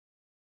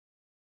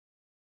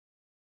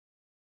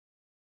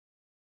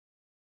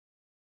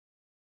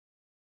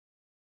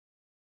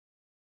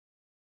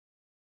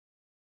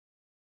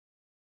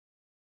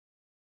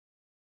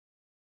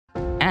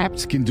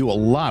Apps can do a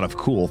lot of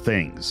cool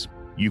things.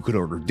 You could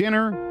order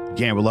dinner,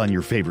 gamble on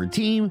your favorite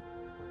team,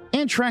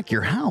 and track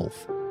your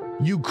health.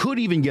 You could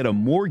even get a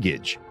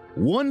mortgage.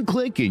 One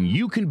click and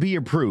you can be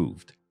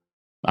approved.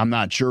 I'm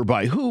not sure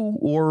by who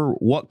or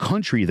what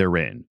country they're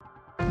in.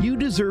 You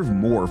deserve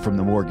more from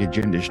the mortgage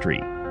industry.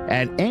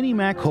 At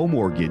AnnieMac Home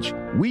Mortgage,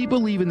 we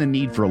believe in the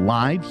need for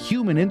live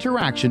human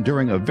interaction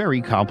during a very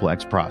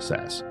complex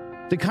process.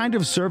 The kind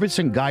of service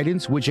and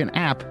guidance which an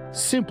app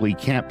simply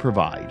can't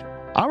provide.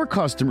 Our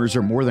customers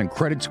are more than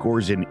credit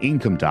scores and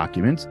income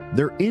documents.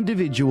 They're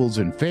individuals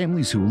and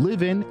families who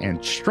live in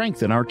and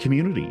strengthen our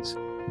communities.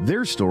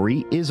 Their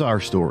story is our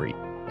story,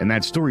 and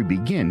that story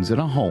begins in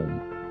a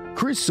home.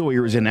 Chris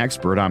Sawyer is an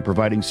expert on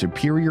providing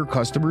superior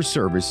customer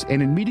service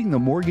and in meeting the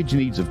mortgage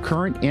needs of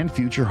current and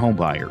future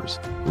homebuyers.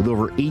 With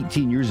over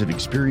 18 years of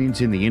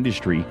experience in the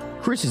industry,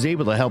 Chris is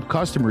able to help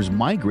customers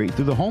migrate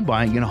through the home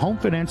buying and home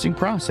financing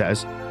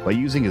process by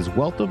using his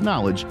wealth of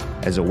knowledge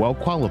as a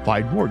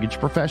well-qualified mortgage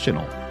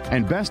professional.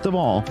 And best of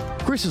all,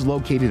 Chris is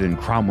located in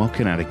Cromwell,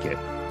 Connecticut,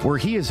 where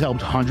he has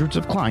helped hundreds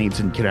of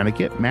clients in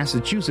Connecticut,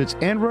 Massachusetts,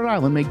 and Rhode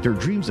Island make their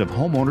dreams of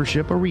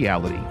homeownership a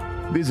reality.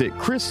 Visit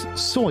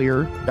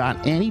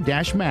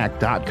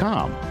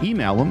chrissawyer.annie-mac.com.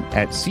 Email him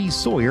at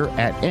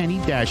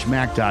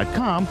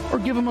csawyer@annie-mac.com or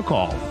give him a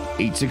call,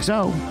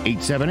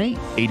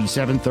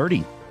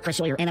 860-878-8730. Chris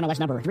Sawyer, NMLS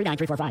number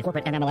 39345,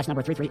 corporate NMLS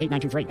number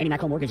 338923. AnnieMac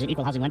Home Mortgage is an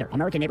equal housing lender.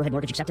 American Neighborhood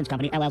Mortgage Acceptance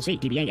Company, LLC.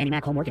 DBA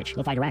AnnieMac Home Mortgage.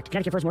 Go-Fi Direct.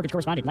 Connecticut First Mortgage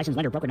Correspondent. Licensed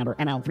lender. Broker number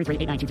ML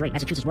 338923.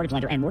 Massachusetts Mortgage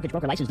Lender and Mortgage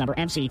Broker License number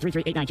MC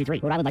 338923.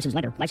 Rhode Island Licensed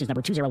Lender. License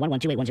number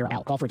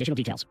 201128110L. Call for additional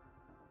details.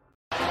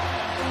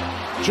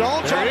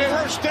 Jones on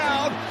first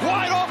down.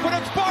 Wide open.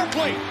 It's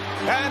Barkley.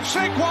 And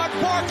Saquon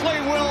Barkley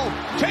will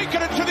take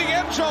it into the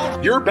end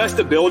zone. Your best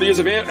ability is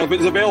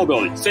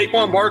availability.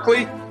 Saquon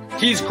Barkley,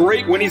 he's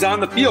great when he's on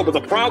the field, but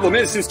the problem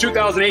is since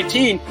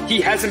 2018, he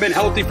hasn't been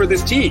healthy for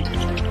this team.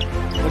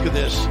 Look at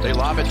this. They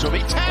lob it to him.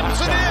 He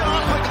taps it in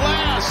off the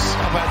glass.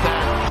 How about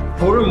that?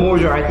 Porter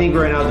Moser, I think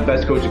right now is the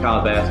best coach in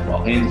college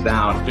basketball, hands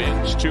down.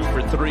 Fins 2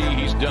 for 3.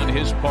 He's done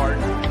his part.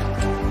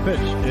 Pitch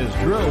is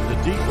drilled to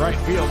deep right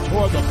field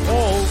toward the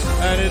pole,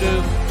 and it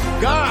is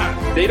gone.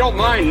 They don't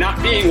mind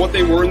not being what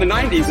they were in the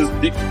 90s as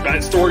the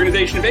best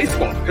organization in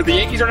baseball, because the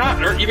Yankees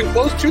aren't even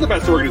close to the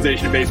best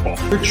organization in baseball.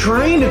 You're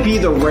trying to be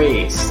the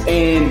Rays,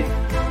 and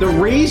the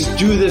Rays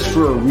do this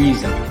for a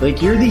reason.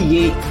 Like, you're the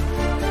Yankees.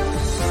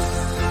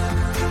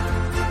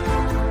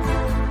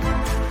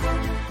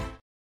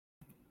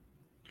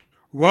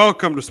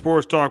 Welcome to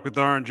Sports Talk with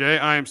R&J.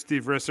 I am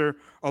Steve Risser,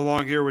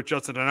 along here with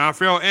Justin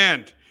D'Onofrio.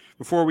 And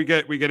before we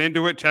get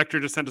into it,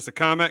 Hector just sent us a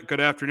comment. Good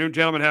afternoon,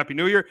 gentlemen. Happy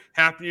New Year.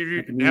 Happy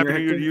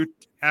New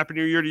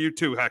Year to you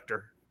too,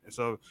 Hector.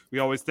 So we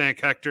always thank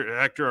Hector,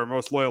 our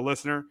most loyal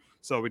listener.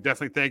 So we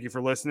definitely thank you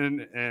for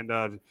listening, and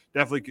we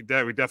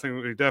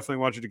definitely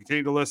want you to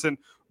continue to listen.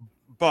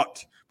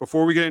 But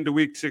before we get into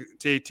week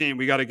 18,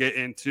 we got to get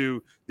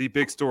into the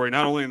big story,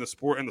 not only in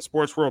the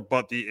sports world,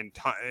 but in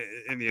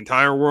the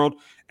entire world.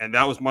 And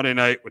that was Monday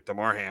night with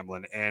Damar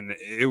Hamlin, and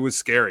it was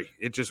scary.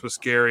 It just was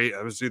scary.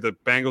 Obviously, the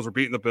Bengals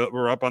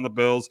were up on the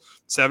Bills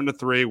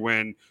 7-3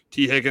 when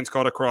T. Higgins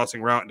caught a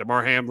crossing route, and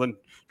Damar Hamlin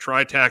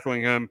tried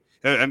tackling him,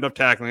 ended up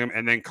tackling him,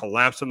 and then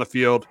collapsed on the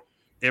field.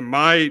 I've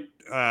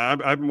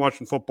been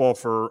watching football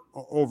for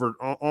over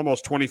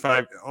almost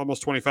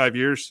 25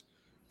 years.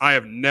 I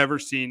have never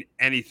seen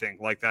anything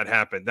like that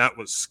happen. That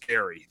was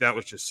scary. That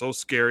was just so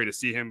scary to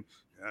see him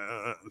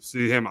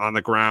on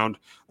the ground,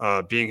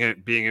 see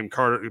him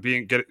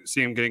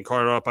getting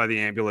carted up by the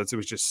ambulance. It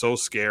was just so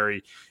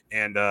scary.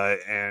 And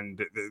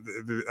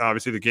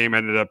obviously the game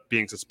ended up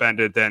being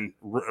suspended, then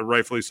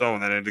rightfully so.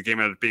 And then the game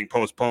ended up being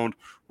postponed,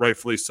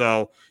 rightfully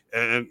so.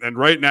 And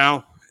right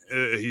now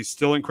he's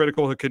still in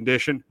critical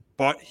condition,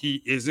 but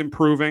he is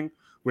improving,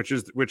 which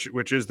is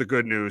the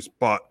good news.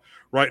 But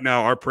right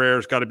now, our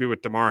prayers got to be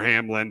with Damar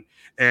Hamlin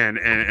and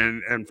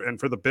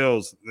for the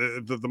Bills.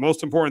 The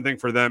most important thing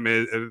for them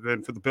is,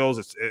 and for the Bills,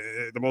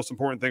 the most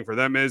important thing for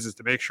them is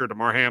to make sure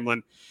Damar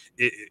Hamlin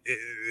it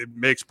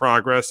makes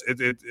progress.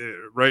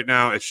 Right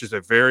now, it's just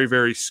a very,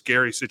 very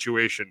scary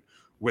situation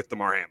with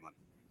Damar Hamlin.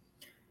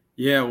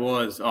 Yeah, it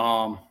was.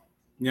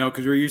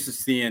 Because we're used to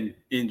seeing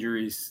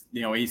injuries,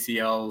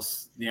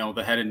 ACLs,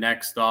 the head and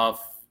neck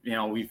stuff.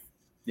 In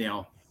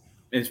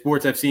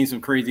sports, I've seen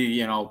some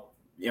crazy,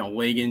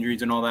 leg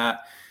injuries and all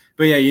that.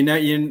 But yeah,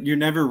 you're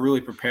never really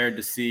prepared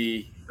to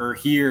see or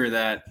hear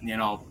that,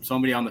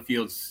 somebody on the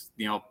field's,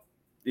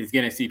 is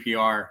getting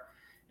CPR.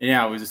 And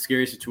yeah, it was a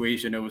scary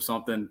situation. It was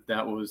something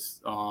that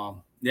was,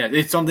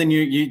 it's something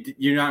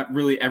you're not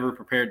really ever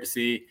prepared to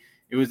see.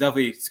 It was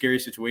definitely a scary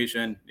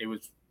situation. It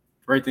was the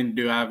right thing to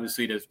do,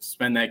 obviously, to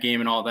spend that game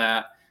and all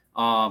that.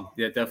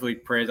 Definitely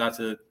prayers out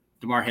to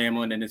Damar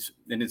Hamlin and his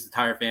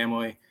entire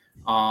family.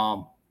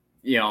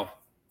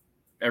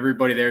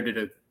 Everybody there did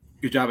a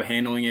good job of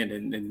handling it,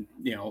 and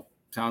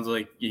sounds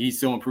like he's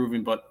still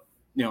improving, but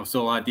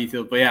still a lot of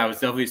details. But yeah, it was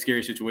definitely a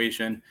scary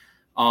situation.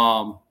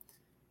 You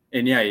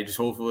just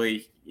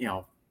hopefully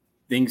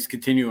things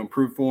continue to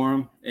improve for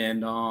him,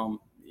 and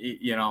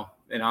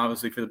and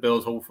obviously for the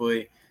Bills,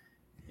 hopefully,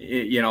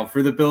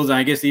 for the Bills, and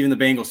I guess even the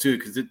Bengals too,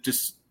 because it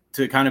just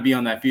to kind of be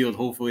on that field,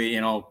 hopefully,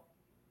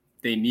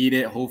 they need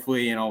it.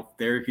 Hopefully,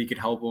 therapy could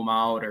help them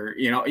out, or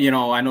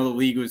I know the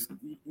league was,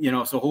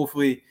 so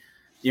hopefully,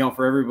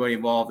 for everybody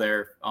involved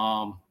there,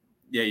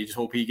 you just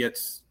hope he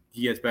gets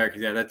better,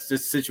 because that's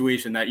just a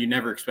situation that you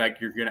never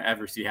expect you're going to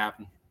ever see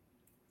happen.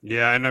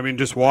 Yeah, and I mean,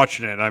 just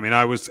watching it, I mean,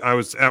 I was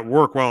at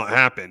work while it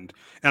happened,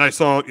 and I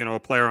saw a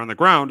player on the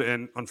ground,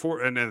 and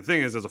the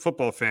thing is, as a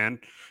football fan,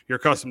 you're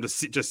accustomed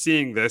to just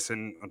seeing this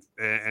and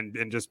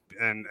just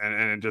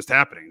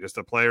happening. Just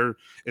a player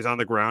is on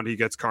the ground, he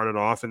gets carted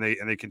off, and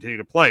they continue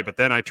to play. But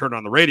then I turned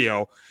on the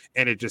radio,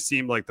 and it just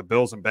seemed like the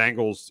Bills and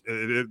Bengals.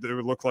 It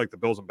looked like the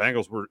Bills and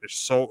Bengals were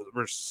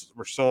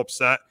so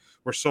upset.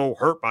 We're so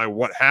hurt by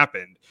what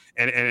happened,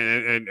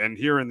 and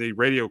hearing the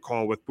radio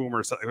call with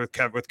Boomer,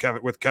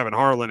 with Kevin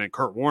Harlan and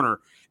Kurt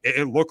Warner,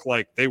 it looked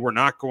like they were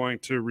not going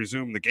to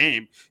resume the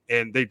game,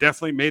 and they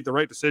definitely made the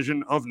right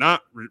decision of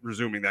not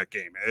resuming that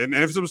game. And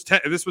if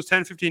this was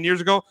 10, 15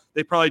 years ago,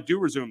 they probably do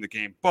resume the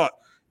game. But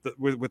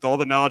with all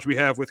the knowledge we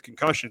have with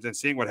concussions and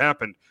seeing what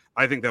happened,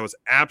 I think that was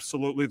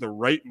absolutely the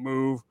right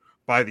move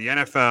by the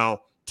NFL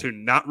to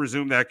not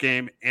resume that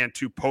game and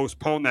to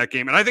postpone that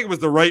game. And I think it was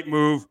the right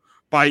move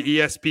by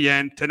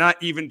ESPN to not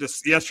even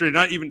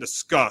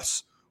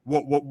discuss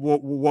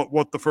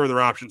what the further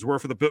options were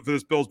for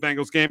this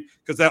Bills-Bengals game,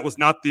 because that was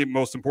not the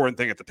most important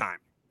thing at the time.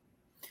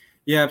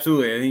 Yeah,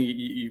 absolutely. I think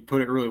you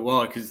put it really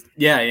well, because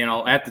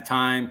at the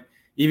time,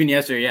 even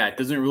yesterday, it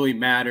doesn't really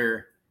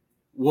matter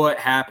what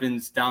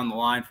happens down the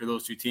line for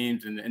those two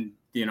teams, and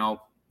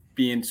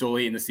being so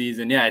late in the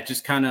season. It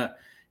just kind of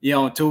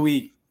until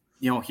we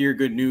hear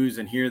good news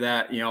and hear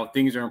that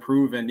things are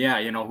improving.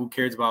 Who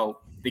cares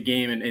about the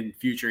game in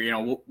future?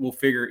 We'll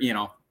figure.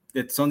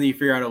 It's something you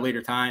figure out at a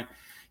later time.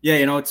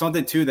 It's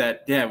something too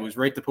that it was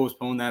right to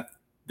postpone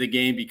the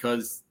game,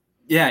 because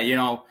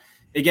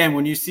again,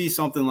 when you see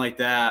something like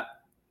that,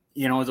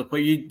 as a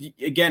player,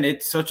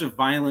 it's such a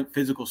violent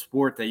physical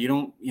sport that you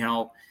don't,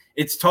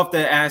 it's tough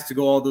to ask to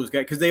go all those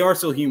guys, because they are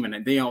so human,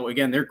 and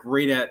they're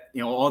great at,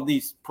 all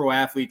these pro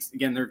athletes,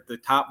 again, they're the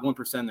top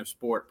 1% in their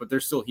sport, but they're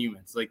still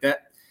humans like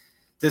that.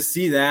 To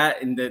see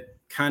that and to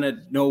kind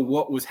of know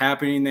what was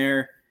happening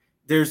there,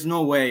 there's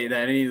no way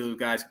that any of those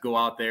guys could go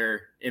out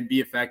there and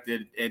be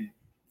affected and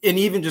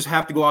even just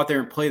have to go out there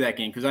and play that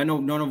game, because I know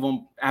none of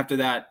them after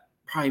that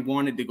probably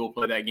wanted to go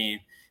play that game,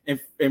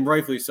 and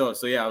rightfully so.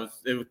 So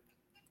it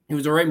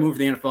was the right move for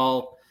the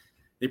NFL.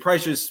 They probably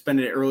should have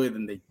suspended it earlier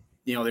than they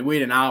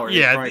waited an hour.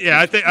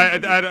 I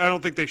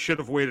don't think they should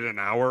have waited an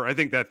hour. I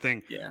think that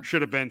thing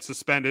should have been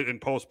suspended and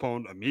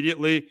postponed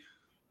immediately.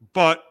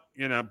 But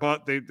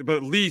but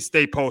at least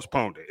they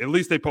postponed it. At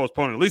least they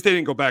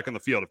didn't go back on the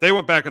field. If they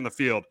went back on the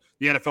field,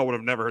 the NFL would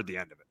have never heard the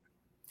end of it.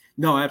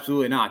 No,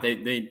 absolutely not.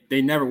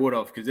 They never would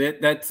have, because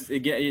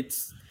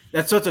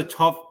that's such a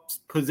tough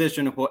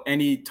position to put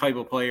any type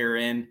of player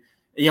in.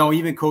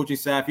 Even coaching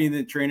staff, even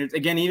the trainers.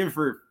 Again, even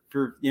for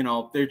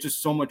there's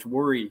just so much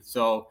worry.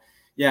 So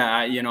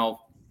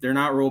they're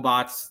not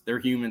robots; they're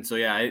humans. So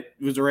it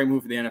was the right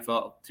move for the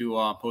NFL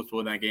to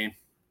postpone that game.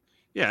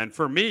 Yeah, and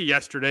for me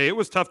yesterday, it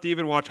was tough to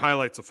even watch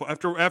highlights of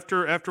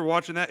after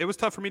watching that. It was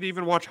tough for me to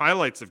even watch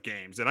highlights of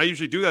games, and I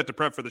usually do that to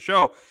prep for the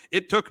show.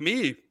 It took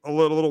me a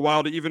little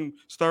while to even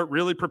start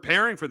really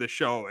preparing for this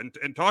show and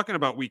talking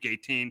about Week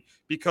 18,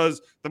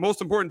 because the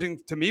most important thing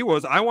to me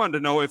was I wanted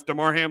to know if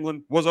Damar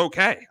Hamlin was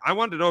okay. I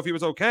wanted to know if he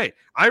was okay.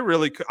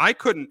 I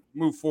couldn't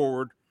move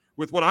forward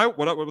with what I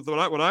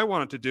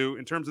wanted to do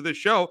in terms of this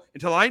show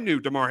until I knew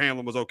Damar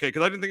Hamlin was okay,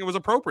 because I didn't think it was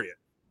appropriate.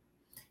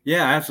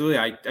 Yeah, absolutely.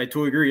 I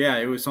totally agree. Yeah,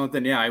 it was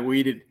something. Yeah, I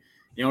waited,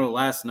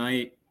 last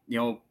night,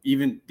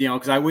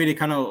 because I waited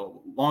kind of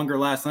longer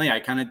last night. I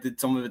kind of did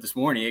some of it this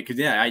morning, because,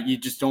 you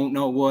just don't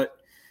know what.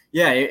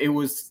 Yeah, it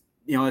was,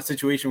 a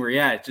situation where,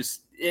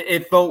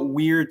 it felt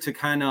weird to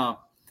kind of,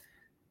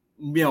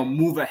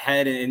 move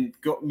ahead and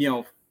go,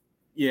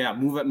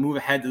 move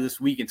ahead to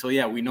this week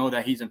until, we know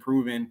that he's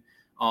improving.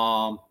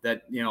 Till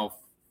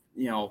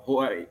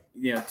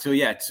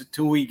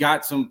we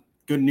got some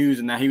good news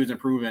and that he was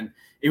improving.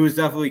 It was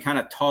definitely kind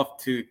of tough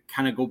to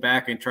kind of go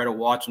back and try to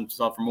watch some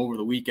stuff from over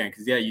the weekend,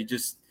 because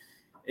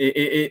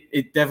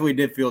it definitely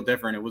did feel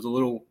different. It was a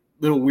little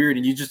weird,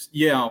 and you just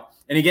and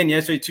again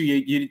yesterday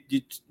too,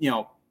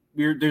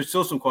 there's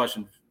still some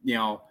questions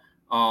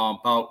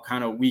about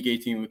kind of Week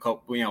 18 with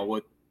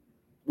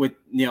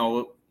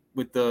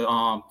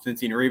the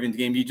Cincinnati Ravens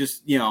game.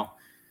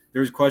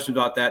 There's questions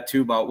about that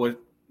too, about what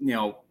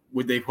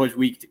would they push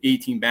Week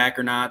 18 back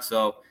or not.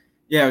 So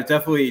it was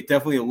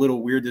definitely a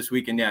little weird this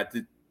weekend.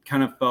 It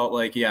kind of felt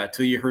like,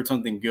 till you heard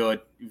something good,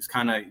 it was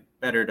kind of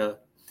better to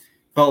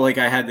felt like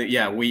I had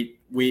to, wait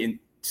and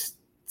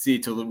see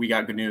till we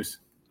got good news.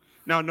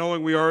 Now,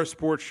 knowing we are a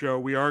sports show,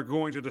 we are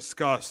going to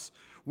discuss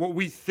what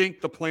we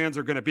think the plans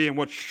are going to be and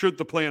what should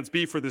the plans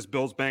be for this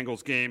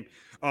Bills-Bengals game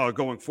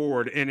going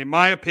forward. And in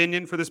my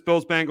opinion, for this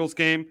Bills-Bengals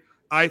game,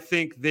 I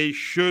think they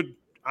should.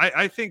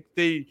 I think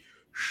they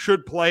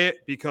should play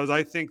it because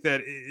I think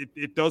that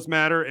it does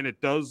matter, and it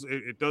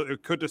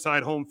could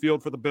decide home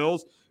field for the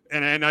Bills.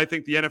 And I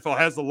think the NFL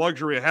has the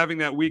luxury of having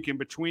that week in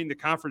between the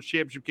conference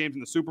championship games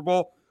and the Super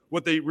Bowl.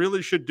 What they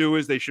really should do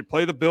is they should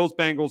play the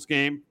Bills-Bengals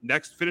game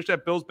finish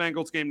that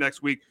Bills-Bengals game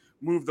next week,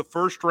 move the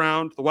first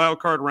round, the wild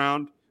card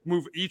round,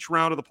 move each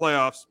round of the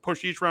playoffs,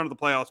 push each round of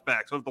the playoffs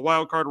back. So if the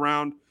wild card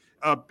round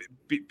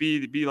be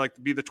the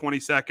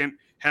 22nd,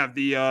 have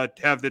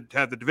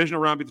the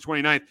divisional round be the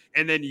 29th,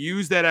 and then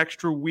use that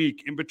extra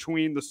week in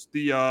between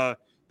the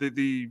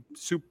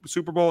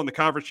Super Bowl and the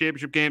conference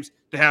championship games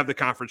to have the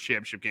conference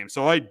championship game.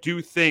 So I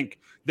do think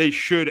they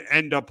should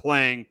end up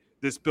playing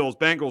this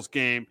Bills-Bengals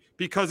game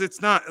because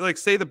it's not like,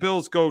 say the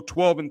Bills go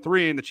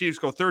 12-3 and the Chiefs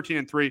go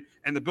 13-3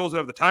 and the Bills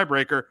have the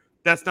tiebreaker.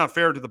 That's not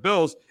fair to the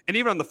Bills. And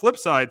even on the flip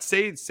side,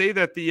 say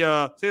that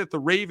the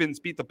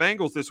Ravens beat the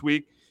Bengals this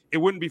week, it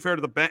wouldn't be fair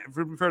to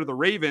the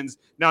Ravens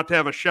not to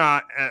have a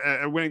shot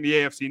at winning the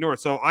AFC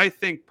North. So I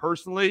think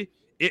personally,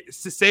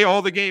 say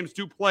all the games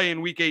do play in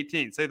Week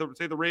 18. Say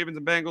the Ravens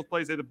and Bengals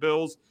play. Say the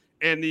Bills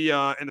and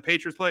the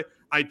Patriots play.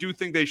 I do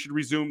think they should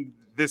resume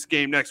this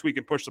game next week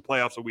and push the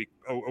playoffs a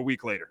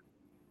week later.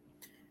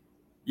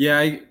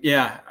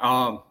 Yeah,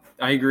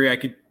 I agree. I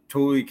could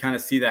totally kind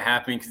of see that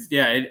happening because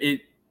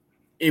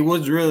it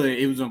was a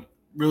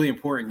really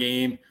important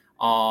game.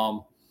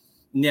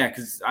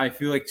 Because I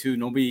feel like too,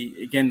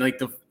 nobody, again, like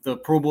the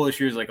Pro Bowl this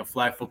year is like a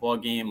flag football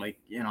game. Like,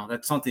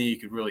 that's something you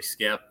could really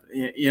skip,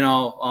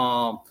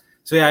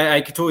 So yeah,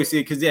 I could totally see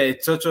it because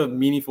it's such a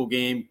meaningful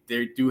game.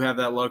 They do have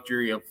that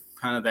luxury of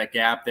kind of that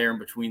gap there in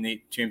between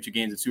the championship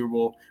games and Super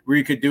Bowl where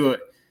you could do it.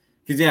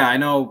 Because I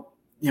know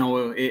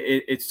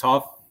it's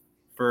tough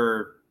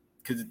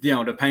because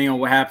depending on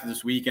what happens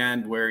this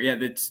weekend, where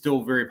it's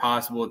still very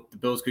possible the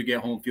Bills could get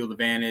home field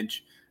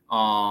advantage.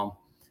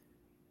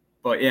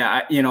 But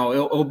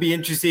it'll be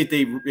interesting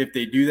if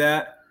they do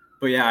that.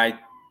 But I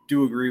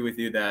do agree with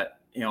you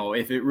that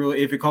if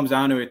it comes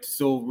down to it, it's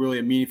still really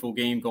a meaningful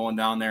game going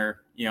down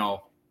there.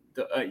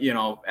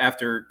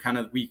 After kind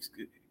of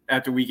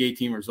after Week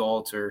 18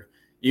 results, or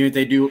even if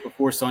they do it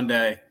before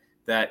Sunday,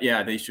 that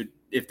they should,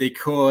 if they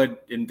could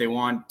and they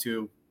want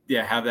to,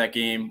 have that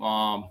game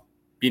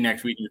be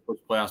next week and just put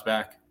the playoffs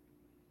back.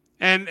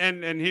 And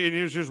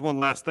here's just one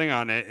last thing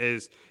on it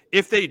is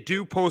if they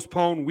do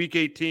postpone Week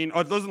 18,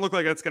 it doesn't look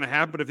like that's going to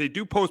happen, but if they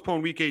do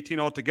postpone Week 18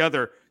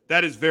 altogether,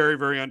 that is very,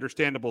 very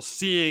understandable.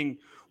 Seeing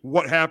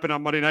what happened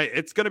on Monday night,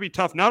 it's going to be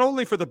tough, not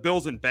only for the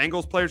Bills and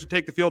Bengals players to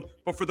take the field,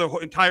 but for the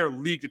entire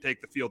league to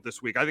take the field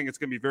this week. I think it's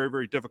going to be very,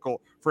 very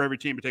difficult for every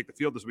team to take the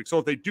field this week. So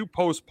if they do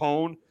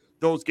postpone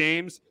those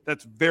games,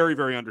 that's very,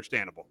 very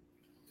understandable.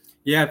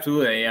 Yeah,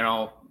 absolutely.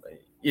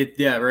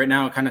 Right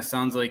now it kind of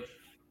sounds like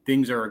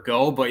things are a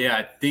go, but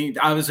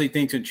obviously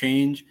things can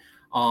change.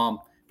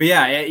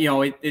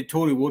 It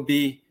totally would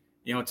be.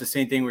 It's the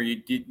same thing where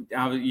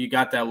you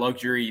got that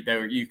luxury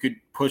that you could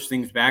push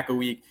things back a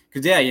week.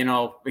 Because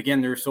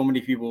again, there's so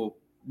many people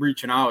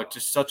reaching out. It's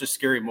just such a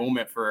scary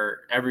moment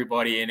for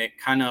everybody, and it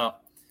kind of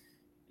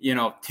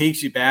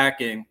takes you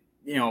back and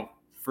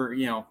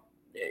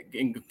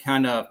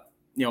kind of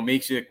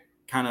makes you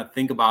kind of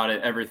think about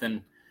it,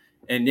 everything.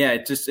 And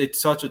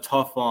it's such a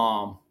tough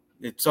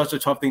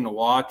thing to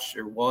watch,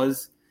 or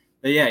was.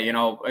 But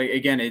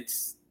again,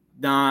 it's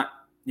not,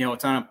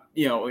 it's on a,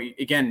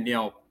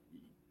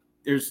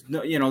 there's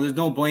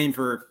no blame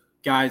for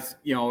guys,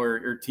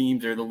 or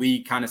teams or the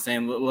league kind of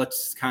saying,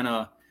 let's kind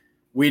of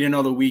wait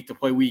another week to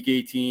play Week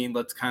 18.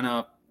 Let's kind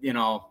of, it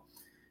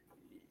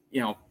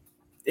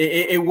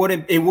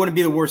wouldn't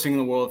be the worst thing in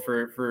the world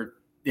for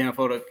the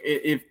NFL to,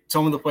 if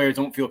some of the players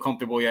don't feel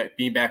comfortable yet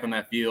being back on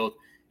that field.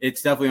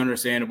 It's definitely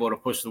understandable to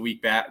push the Week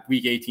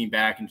 18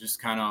 back and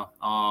just kind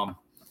of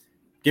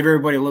give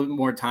everybody a little bit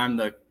more time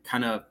to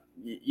kind of,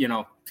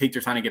 take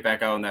their time to get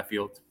back out on that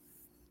field.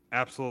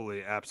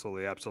 Absolutely.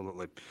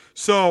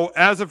 So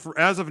as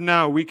of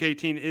now, Week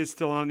 18 is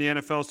still on the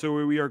NFL,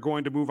 so we are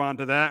going to move on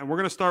to that, and we're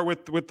going to start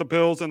with the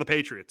Bills and the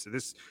Patriots.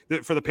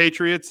 For the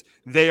Patriots,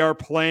 they are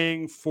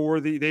playing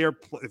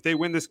if they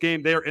win this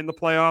game, they are in the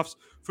playoffs.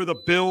 For the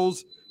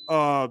Bills,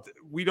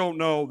 we don't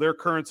know their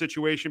current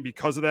situation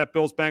because of that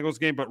Bills-Bengals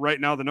game, but right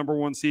now the number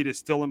one seed is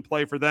still in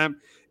play for them.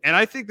 And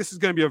I think this is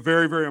going to be a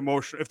very, very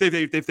emotional. If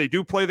they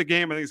do play the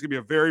game, I think it's going to be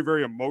a very,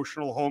 very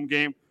emotional home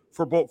game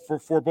for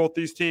both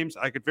these teams.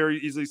 I could very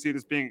easily see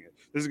this is going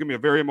to be a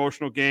very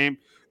emotional game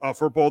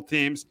for both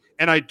teams.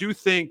 And I do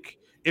think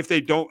if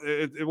they don't,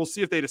 we'll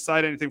see if they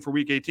decide anything for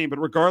Week 18. But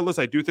regardless,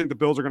 I do think the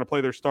Bills are going to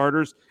play their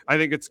starters. I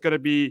think it's going to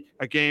be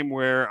a game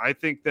where I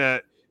think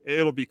that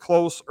it'll be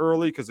close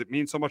early because it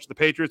means so much to the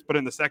Patriots. But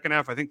in the second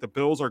half, I think the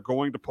Bills are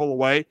going to pull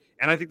away,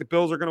 and I think the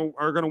Bills are going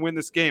to win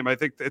this game. I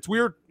think it's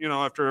weird,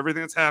 after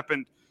everything that's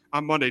happened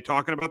on Monday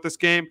talking about this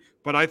game,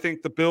 but I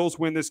think the Bills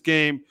win this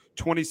game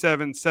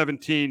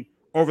 27-17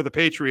 over the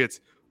Patriots.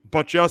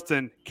 But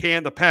Justin,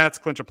 can the Pats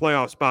clinch a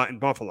playoff spot in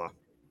Buffalo?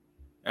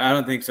 I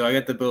don't think so. I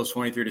got the Bills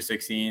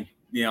 23-16.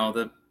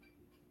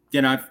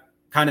 I've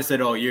kind of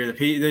said all year,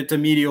 it's a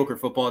mediocre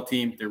football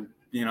team. They're,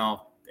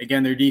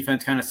 again, their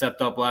defense kind of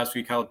stepped up last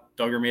week. How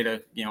Duggar made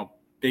a,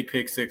 big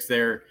pick six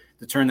there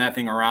to turn that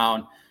thing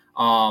around.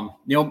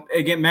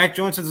 Again, Mac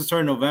Jones since the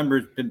start of November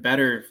has been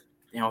better.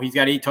 He's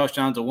got 8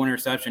 touchdowns, 1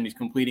 interception. He's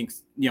completing,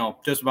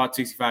 just about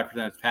 65%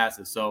 of his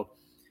passes. So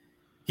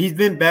he's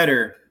been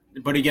better.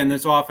 But again,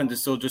 this offense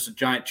is still just a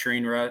giant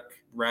train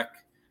wreck.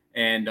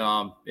 And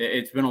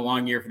it's been a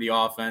long year for the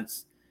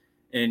offense.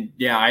 And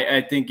yeah,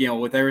 I think,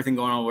 with everything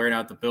going on wearing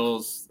out the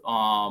Bills,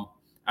 I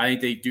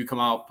think they do come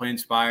out play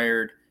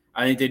inspired.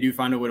 I think they do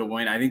find a way to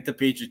win. I think the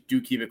Patriots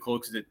do keep it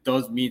close because it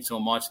does mean so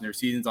much and their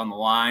season's on the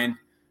line.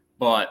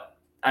 But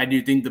I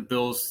do think the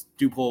Bills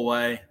do pull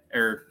away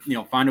or,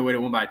 find a way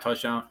to win by a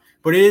touchdown.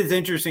 But it is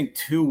interesting,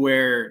 too,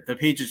 where the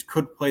Patriots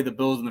could play the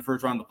Bills in the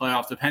first round of the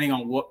playoffs, depending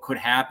on what could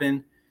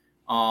happen.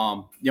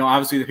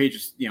 Obviously the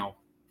Patriots,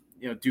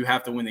 do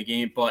have to win the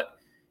game. But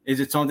is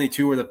it something,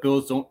 too, where the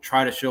Bills don't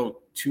try to show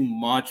too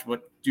much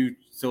but do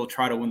still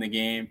try to win the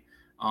game?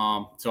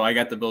 So I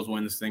got the Bills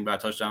win this thing by a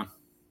touchdown.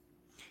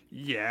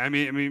 Yeah, I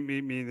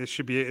mean,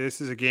 this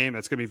is a game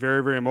that's going to be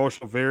very, very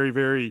emotional. It's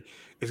going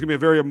to be a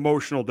very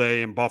emotional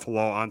day in Buffalo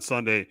on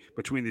Sunday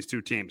between these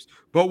two teams.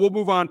 But we'll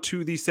move on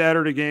to the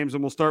Saturday games,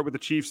 and we'll start with the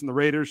Chiefs and the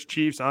Raiders.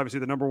 Chiefs, obviously,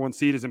 the number 1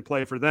 seed is in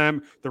play for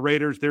them. The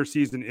Raiders, their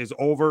season is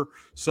over.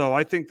 So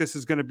I think this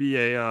is going to be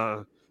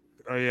a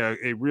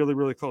really,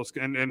 really close.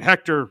 And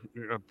Hector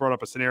brought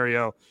up a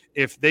scenario.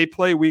 If they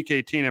play Week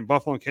 18 and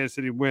Buffalo and Kansas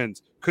City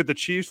wins, could the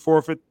Chiefs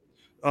forfeit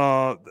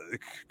the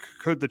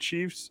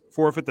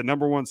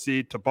number 1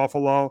 seed to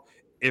Buffalo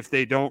if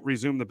they don't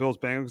resume the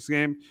Bills-Bengals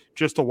game?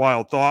 Just a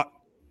wild thought.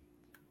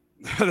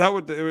 I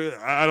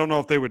don't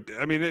know if they would.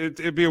 I mean,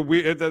 it'd be a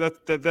weird.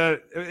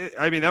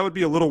 That would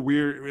be a little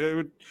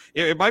weird.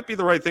 It might be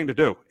the right thing to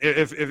do.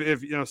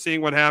 If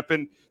seeing what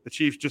happened, the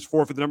Chiefs just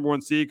forfeit the number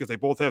 1 seed because they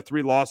both have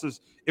 3 losses.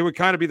 It would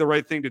kind of be the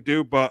right thing to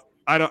do, but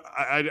I don't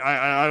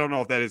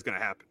know if that is going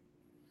to happen.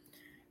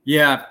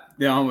 Yeah,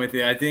 I'm with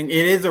you. I think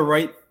it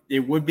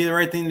would be the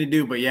right thing to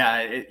do, but yeah,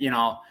 I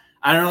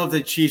don't know if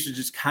the Chiefs should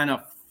just kind of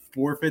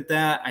forfeit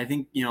that. I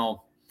think,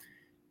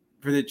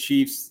 for the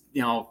Chiefs,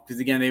 because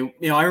again,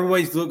 they,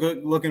 everybody's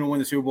looking to win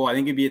the Super Bowl. I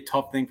think it'd be a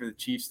tough thing for the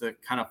Chiefs to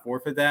kind of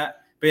forfeit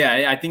that. But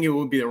yeah, I think it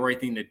would be the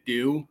right thing to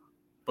do.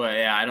 But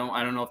yeah, I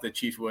don't know if the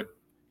Chiefs would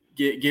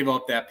give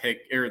up that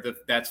pick or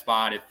that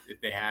spot if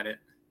they had it.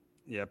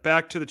 Yeah,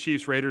 back to the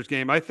Chiefs-Raiders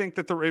game. I think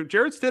that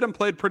Jarrett Stidham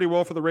played pretty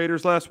well for the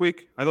Raiders last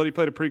week. I thought he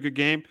played a pretty good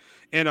game,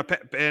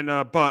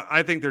 but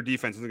I think their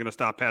defense isn't going to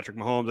stop Patrick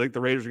Mahomes. I think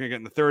the Raiders are going to get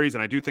in the 30s,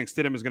 and I do think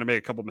Stidham is going to make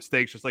a couple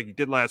mistakes just like he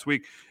did last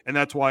week, and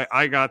that's why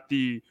I got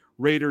the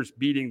Raiders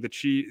beating the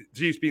Chiefs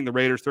beating the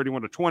Raiders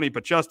 31-20.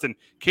 But Justin,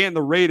 can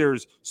the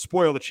Raiders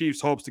spoil the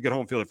Chiefs' hopes to get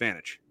home field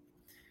advantage?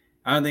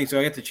 I don't think so.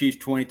 I got the Chiefs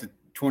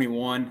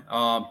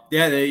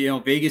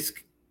 20-21. Vegas.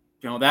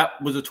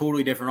 That was a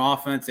totally different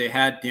offense. They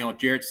had,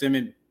 Jarrett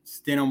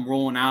Stidham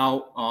rolling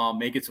out,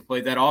 making some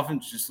plays. That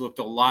offense just looked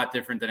a lot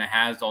different than it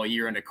has all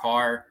year in the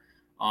car.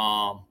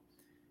 So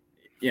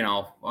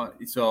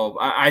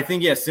I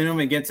think, Stidham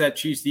against that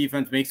Chiefs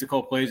defense makes a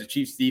couple plays. The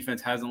Chiefs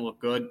defense hasn't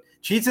looked good.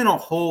 Chiefs in a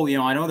whole,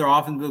 I know their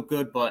offense looked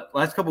good, but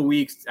last couple of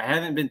weeks, I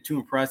haven't been too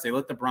impressed. They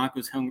let the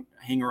Broncos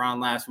hang around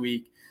last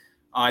week.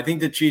 I think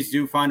the Chiefs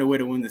do find a way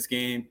to win this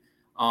game.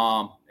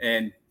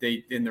 And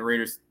the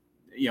Raiders,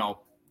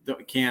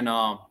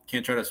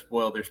 can't try to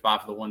spoil their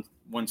spot for the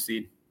one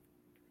seed.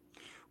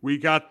 We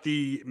got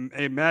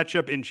a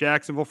matchup in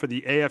Jacksonville for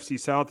the AFC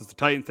South as the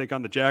Titans take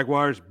on the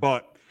Jaguars,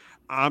 but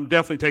I'm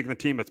definitely taking the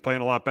team that's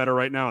playing a lot better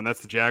right now, and that's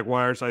the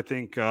Jaguars. I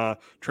think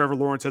Trevor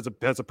Lawrence has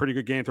a pretty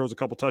good game, throws a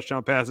couple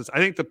touchdown passes. I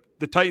think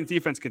the Titans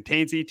defense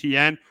contains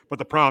ETN, but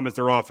the problem is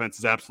their offense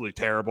is absolutely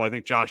terrible. I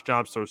think Josh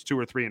Dobbs throws 2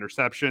 or 3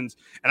 interceptions,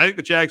 and I think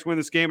the Jags win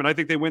this game, and I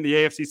think they win the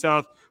AFC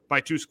South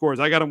by 2 scores.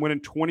 I got them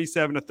winning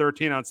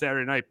 27-13 on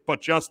Saturday night.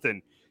 But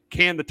Justin,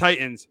 can the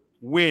Titans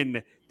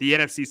win the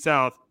NFC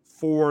South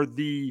for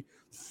the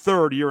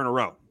 3rd year in a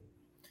row?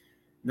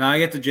 No, I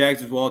get the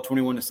Jags as well,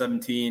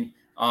 21-17.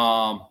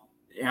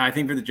 I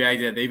think for the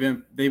Jags, they've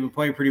been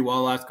playing pretty well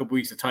the last couple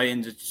weeks. The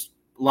Titans, it's just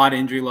a lot of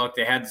injury luck.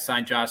 They had to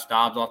sign Josh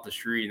Dobbs off the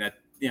street, and that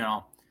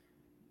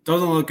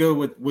doesn't look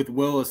good with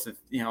Willis. If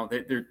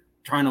they're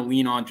trying to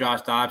lean on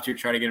Josh Dobbs to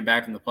try to get him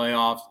back in the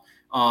playoffs.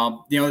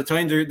 The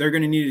Titans they're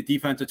going to need a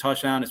defensive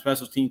touchdown, a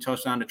special team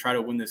touchdown to try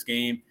to win this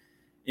game.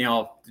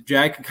 The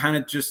Jags can kind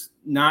of just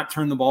not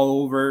turn the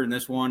ball over in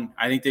this one.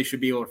 I think they should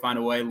be able to find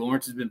a way.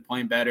 Lawrence has been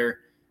playing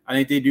better. I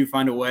think they do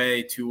find a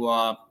way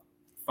to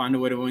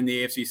win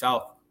the AFC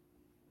South.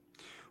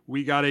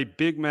 We got a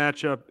big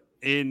matchup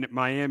in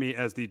Miami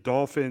as the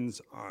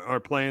Dolphins are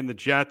playing the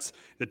Jets.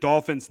 The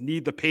Dolphins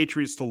need the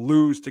Patriots to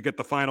lose to get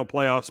the final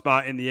playoff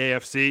spot in the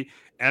AFC.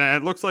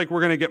 And it looks like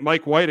we're going to get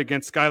Mike White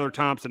against Skylar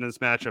Thompson in this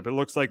matchup. It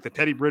looks like the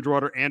Teddy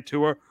Bridgewater and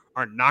Tua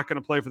are not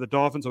going to play for the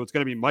Dolphins, so it's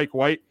going to be Mike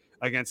White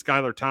against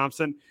Skylar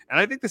Thompson. And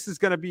I think this is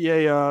going to be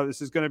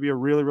a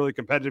really, really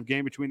competitive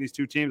game between these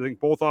two teams. I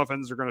think both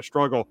offenses are going to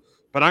struggle,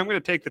 but I'm going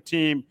to take the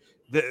team.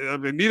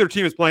 Neither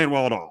team is playing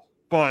well at all.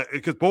 But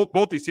because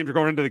both these teams are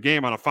going into the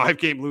game on a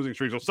 5-game losing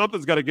streak, so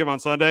something's got to give on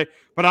Sunday.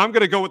 But I'm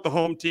going to go with the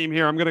home team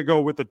here. I'm going to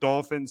go with the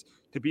Dolphins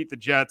to beat the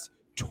Jets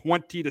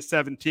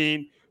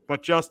 20-17.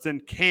 But Justin,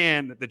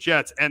 can the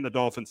Jets end the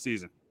Dolphins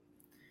season?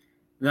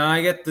 No,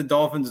 I get the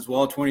Dolphins as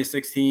well.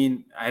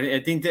 2016. I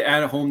think that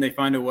at home they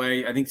find a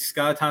way. I think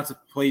Skylar Thompson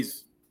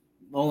plays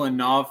well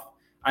enough.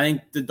 I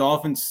think the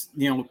Dolphins,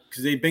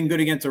 because they've been good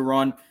against the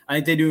run, I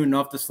think they do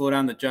enough to slow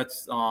down the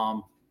Jets'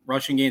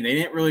 rushing game. They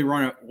didn't really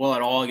run it well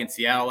at all against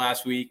Seattle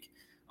last week.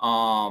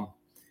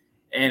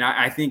 And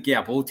I think,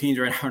 both teams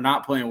right now are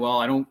not playing well.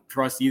 I don't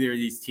trust either of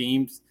these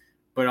teams,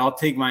 but I'll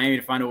take Miami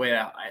to find a way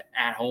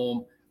at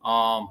home.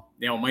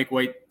 Mike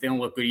White didn't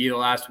look good either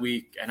last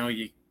week. I know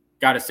you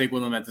got to stick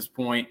with him at this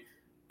point.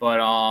 But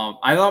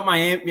I thought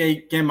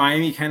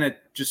Miami kind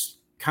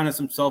of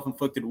some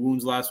self-inflicted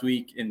wounds last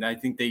week, and I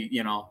think they,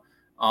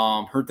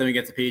 hurt them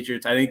against the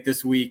Patriots. I think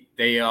this week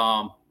they,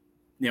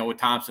 with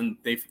Thompson,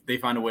 they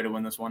find a way to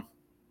win this one.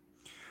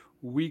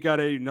 We got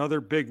another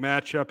big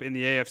matchup in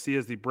the AFC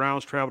as the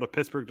Browns travel to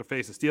Pittsburgh to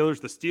face the Steelers.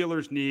 The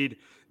Steelers need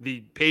the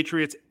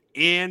Patriots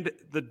and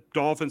the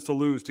Dolphins to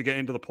lose to get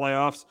into the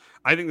playoffs.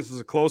 I think this is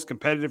a close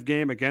competitive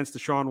game against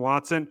Deshaun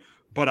Watson,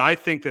 but I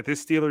think that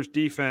this Steelers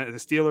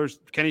defense,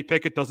 Kenny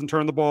Pickett doesn't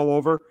turn the ball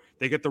over.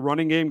 They get the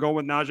running game going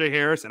with Najee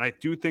Harris, and I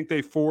do think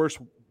they force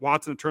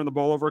Watson to turn the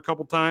ball over a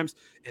couple times,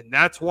 and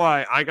that's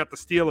why I got the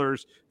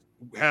Steelers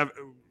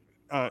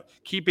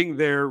keeping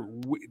their.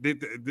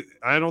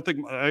 I don't think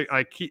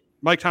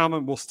Mike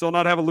Tomlin will still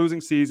not have a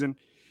losing season,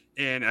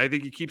 and I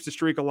think he keeps the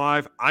streak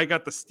alive. I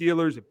got the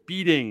Steelers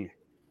beating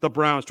the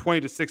Browns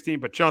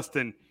 20-16, but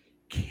Justin,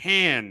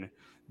 can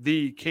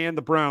the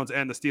Browns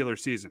end the Steelers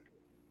season?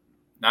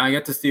 I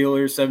got the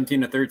Steelers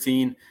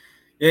 17-13.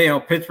 Yeah,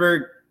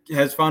 Pittsburgh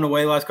has found a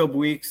way last couple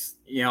weeks,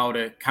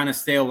 to kind of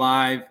stay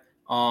alive.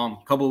 A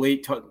couple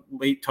late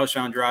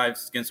touchdown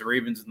drives against the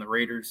Ravens and the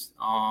Raiders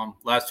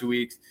last 2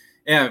 weeks.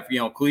 Yeah,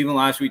 Cleveland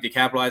last week, they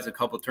capitalized a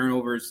couple of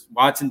turnovers.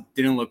 Watson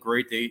didn't look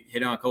great. They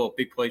hit on a couple of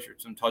big plays for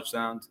some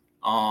touchdowns.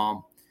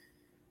 But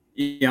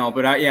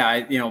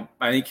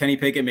I think Kenny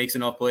Pickett makes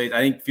enough plays.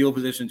 I think field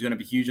position is going to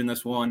be huge in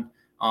this one.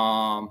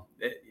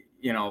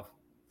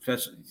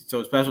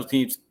 Special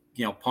teams,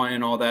 punting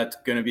and all that's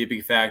going to be a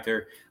big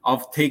factor. I'll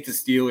take the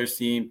Steelers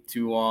team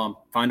to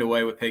find a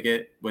way with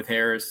Pickett, with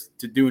Harris,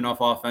 to do enough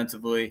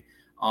offensively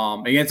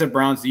against a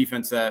Browns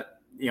defense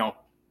that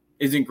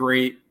isn't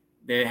great.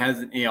 It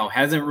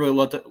hasn't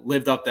really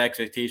lived up to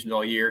expectations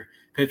all year.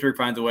 Pittsburgh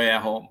finds a way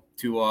at home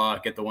to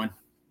get the win.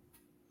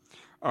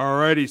 All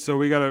righty, so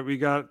we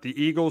got the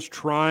Eagles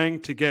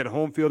trying to get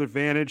home field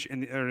advantage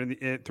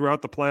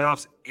throughout the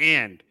playoffs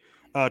and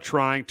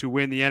trying to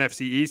win the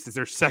NFC East. It's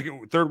their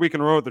third week in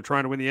a row they're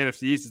trying to win the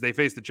NFC East as they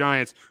face the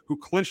Giants, who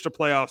clinched a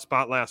playoff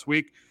spot last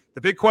week.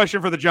 The big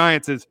question for the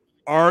Giants is,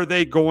 are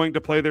they going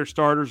to play their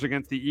starters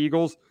against the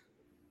Eagles?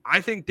 I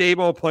think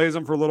Daboll plays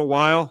them for a little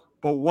while,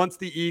 but once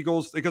the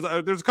Eagles, because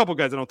there's a couple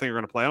guys I don't think are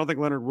going to play. I don't think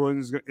Leonard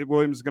Williams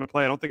is going to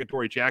play. I don't think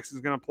Adoree Jackson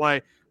is going to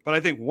play. But I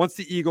think once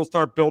the Eagles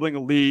start building a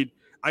lead,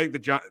 I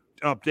think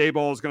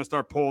Daboll is going to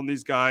start pulling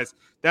these guys.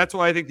 That's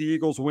why I think the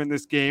Eagles win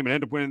this game and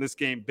end up winning this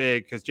game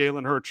big, because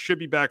Jalen Hurts should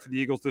be back for the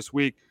Eagles this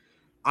week.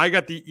 I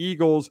got the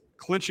Eagles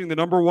clinching the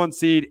number 1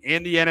 seed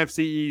and the NFC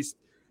East,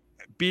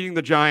 beating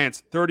the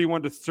Giants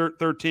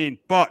 31-13.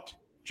 But,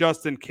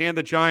 Justin, can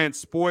the Giants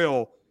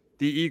spoil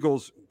the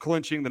Eagles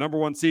clinching the number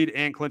 1 seed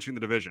and clinching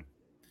the division?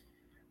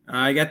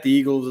 I got the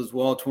Eagles as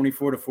well,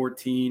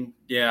 24-14.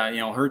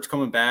 Yeah, Hurts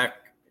coming back.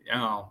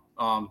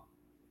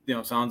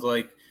 Sounds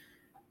like.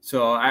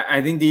 So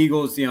I think the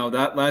Eagles,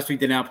 that last week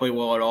did not play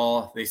well at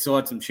all. They still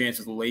had some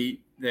chances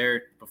late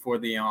there before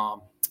the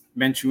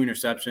Minshew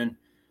interception.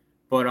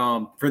 But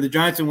for the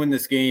Giants to win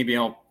this game,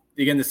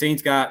 again, the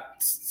Saints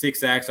got 6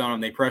 sacks on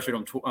them. They pressured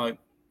them,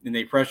 and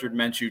they pressured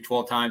Minshew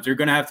 12 times. They're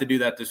going to have to do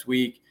that this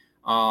week.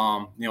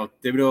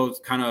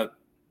 Thibodeau's kind of,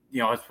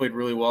 has played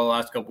really well the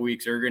last couple of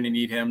weeks. They're going to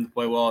need him to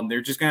play well, and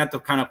they're just going to have to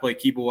kind of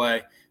keep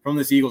away from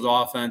this Eagles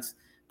offense.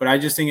 But I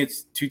just think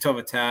it's too tough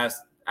a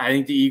task. I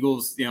think the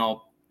Eagles, they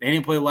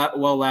didn't play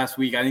well last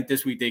week. I think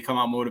this week they come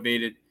out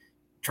motivated,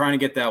 trying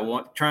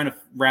to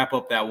wrap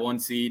up that 1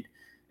 seed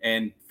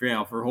and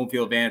for home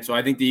field advantage. So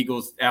I think the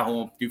Eagles at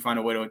home do find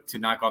a way to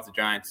knock off the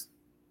Giants.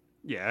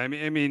 Yeah, I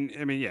mean,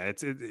 yeah.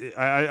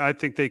 I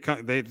think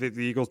the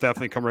Eagles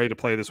definitely come ready to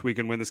play this week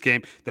and win this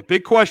game. The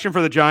big question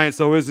for the Giants,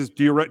 though, is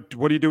what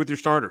do you do with your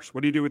starters?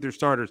 What do you do with your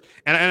starters?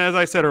 And as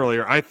I said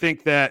earlier, I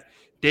think that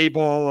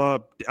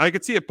Daboll, I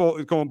could see it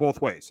going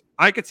both ways.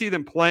 I could see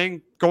them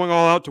going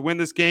all out to win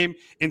this game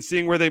and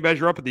seeing where they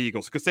measure up with the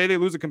Eagles. Because say they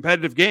lose a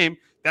competitive game,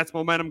 that's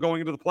momentum going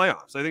into the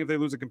playoffs. I think if they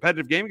lose a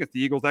competitive game against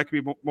the Eagles, that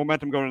could be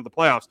momentum going into the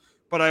playoffs.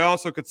 But I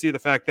also could see the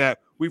fact that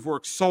we've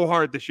worked so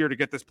hard this year to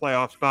get this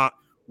playoff spot.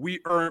 We've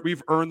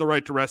earned the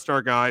right to rest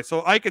our guys.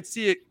 So I could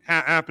see it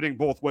happening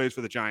both ways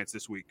for the Giants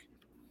this week.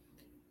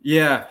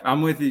 Yeah,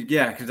 I'm with you.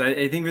 Yeah, because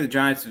I think for the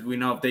Giants, we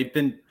know if they've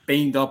been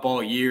banged up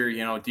all year,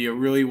 do you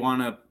really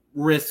want to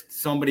risk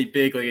somebody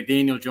big like a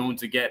Daniel Jones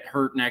to get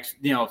hurt next,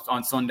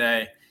 on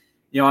Sunday?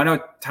 I know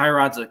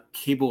Tyrod's a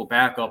capable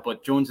backup,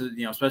 but Jones,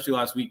 especially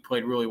last week,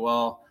 played really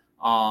well.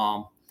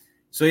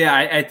 So yeah,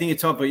 I think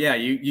it's tough, but yeah,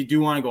 you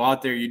do want to go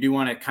out there. You do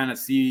want to kind of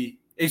see,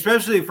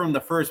 especially from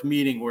the first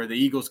meeting where the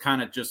Eagles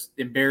kind of just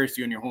embarrassed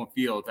you on your home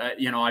field.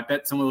 I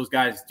bet some of those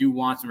guys do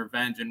want some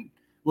revenge and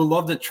would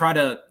love to try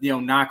to,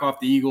 knock off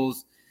the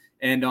Eagles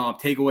and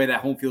take away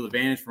that home field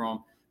advantage from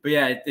them. But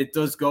yeah, it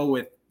does go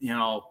with,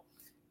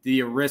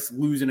 the risk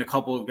losing a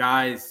couple of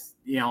guys,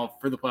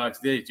 for the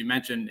playoffs. As you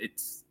mentioned,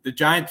 the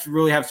Giants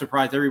really have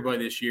surprised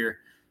everybody this year.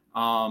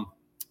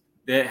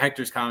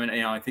 Hector's comment,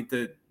 I think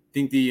the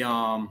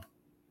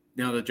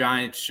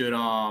Giants should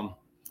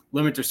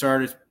limit their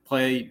starters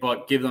play,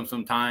 but give them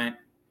some time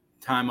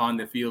on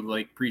the field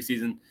like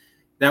preseason.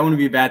 That wouldn't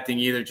be a bad thing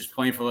either. Just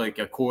playing for like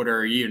a quarter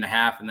or a year and a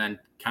half, and then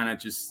kind of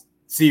just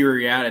see where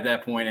you're at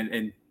that point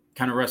and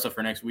kind of rest up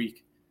for next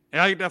week.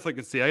 Yeah, I definitely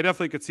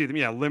could see them.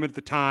 Yeah, limit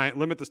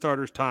the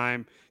starters'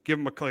 time, give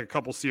them a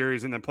couple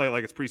series, and then play it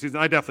like it's preseason.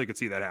 I definitely could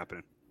see that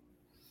happening.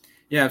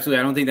 Yeah,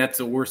 absolutely. I don't think that's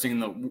the worst thing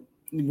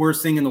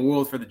in the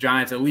world for the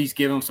Giants. At least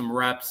give them some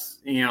reps,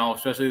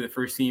 especially the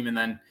first team, and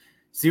then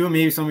see what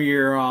maybe some of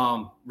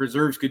your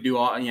reserves could do.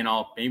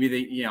 Maybe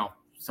they,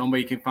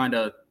 somebody can find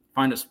a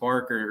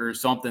spark or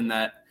something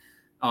that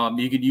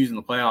you could use in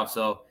the playoffs.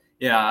 So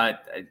yeah, I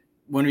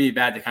wouldn't be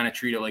bad to kind of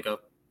treat it like a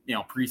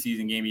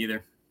preseason game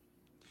either.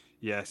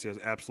 Yes,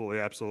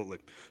 absolutely.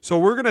 So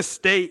we're going to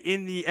stay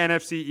in the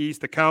NFC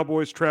East. The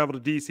Cowboys travel to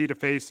D.C. to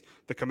face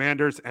the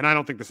Commanders, and I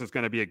don't think this is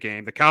going to be a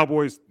game. The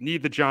Cowboys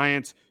need the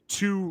Giants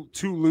to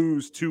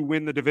lose to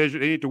win the division.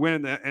 They need to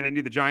win, and they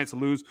need the Giants to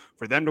lose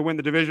for them to win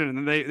the division, and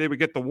then they would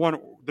get the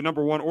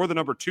number 1 or the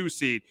number 2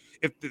 seed.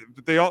 If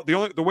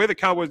the way the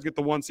Cowboys get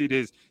the 1 seed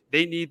is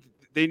they need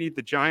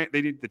the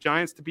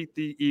Giants to beat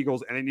the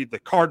Eagles, and they need the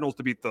Cardinals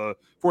to beat the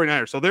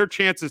 49ers. So their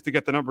chances to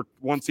get the number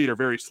 1 seed are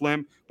very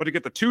slim. But to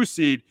get the 2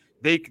 seed,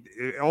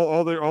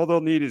 all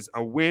they'll need is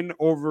a win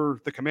over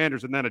the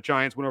Commanders and then a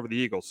Giants win over the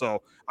Eagles.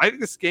 So I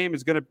think this game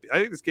is going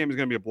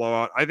to be a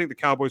blowout. I think the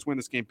Cowboys win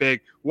this game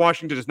big.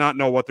 Washington does not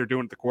know what they're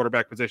doing at the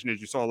quarterback position,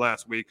 as you saw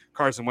last week.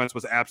 Carson Wentz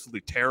was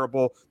absolutely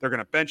terrible. They're going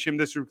to bench him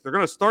this week. They're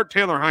going to start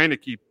Taylor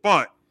Heineke,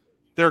 but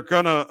they're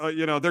going to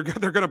they're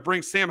going to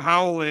bring Sam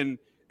Howell in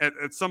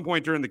at some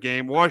point during the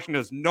game. Washington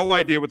has no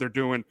idea what they're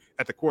doing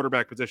at the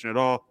quarterback position at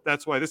all.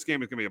 That's why this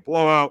game is going to be a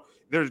blowout.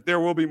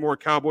 There will be more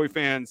Cowboy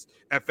fans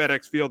at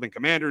FedEx Field than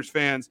Commanders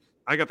fans.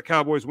 I got the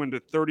Cowboys win to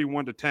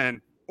 31-10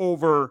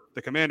 over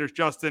the Commanders.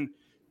 Justin,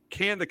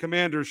 can the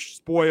Commanders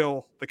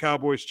spoil the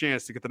Cowboys'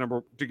 chance to get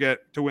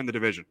to win the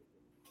division?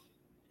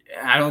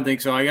 I don't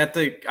think so. I got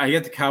the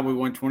Cowboy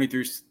win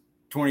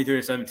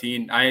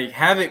 23-17. I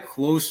have it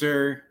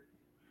closer.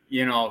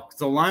 The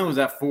line was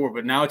at 4,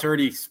 but now it's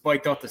already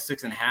spiked up to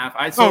 6.5.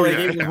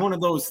 It was one of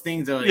those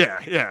things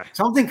that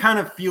something kind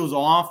of feels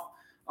off.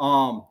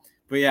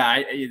 But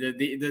yeah,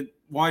 the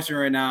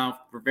Washington right now,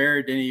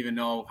 Rivera didn't even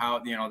know how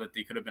that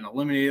they could have been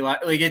eliminated.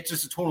 Like it's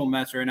just a total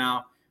mess right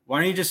now. Why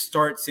don't you just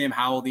start Sam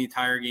Howell the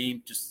entire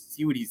game? Just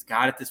see what he's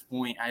got at this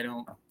point. I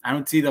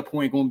don't see the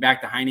point going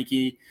back to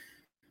Heineke.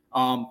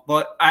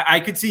 But I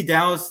could see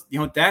Dallas.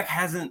 Dak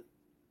hasn't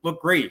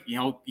looked great.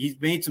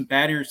 He's made some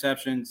bad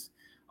interceptions.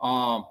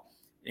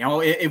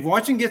 If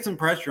Washington gets some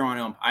pressure on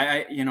him,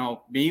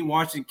 maybe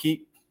Washington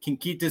can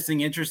keep this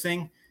thing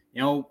interesting,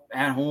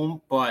 at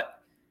home. But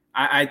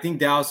I think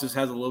Dallas just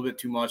has a little bit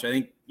too much. I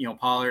think,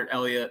 Pollard,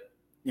 Elliott,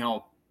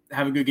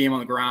 have a good game on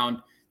the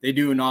ground. They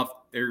do enough.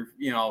 They're,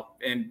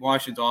 and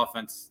Washington's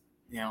offense,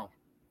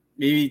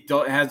 maybe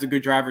has a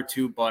good driver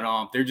too,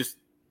 but they're just,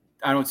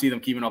 I don't see them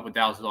keeping up with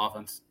Dallas's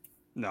offense.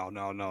 No.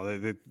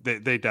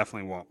 They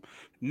definitely won't.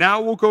 Now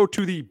we'll go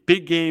to the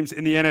big games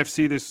in the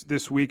NFC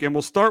this week, and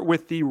we'll start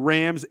with the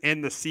Rams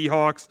and the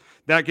Seahawks.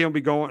 That game will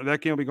be going on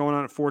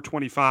at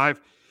 4:25.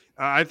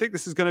 I think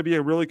this is going to be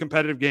a really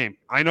competitive game.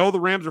 I know the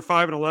Rams are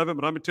 5-11,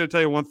 but I'm going to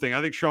tell you one thing.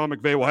 I think Sean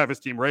McVay will have his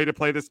team ready to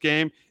play this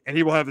game, and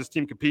he will have his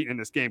team competing in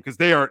this game because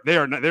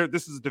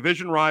this is a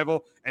division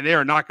rival, and they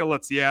are not going to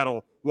let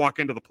Seattle walk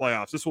into the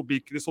playoffs. This will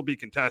be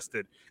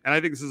contested, and I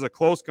think this is a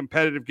close,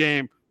 competitive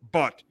game.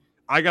 But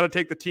I got to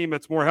take the team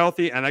that's more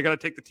healthy, and I got to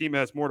take the team that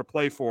has more to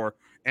play for.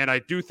 And I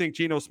do think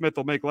Geno Smith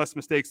will make less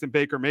mistakes than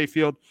Baker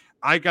Mayfield.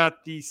 I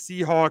got the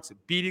Seahawks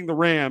beating the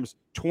Rams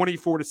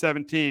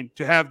 24-17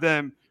 to have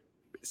them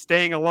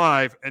staying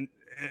alive and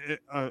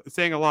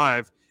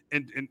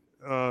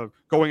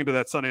going into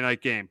that Sunday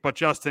night game. But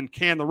Justin,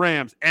 can the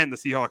Rams end the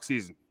Seahawks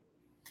season?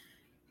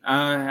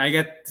 I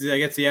get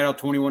Seattle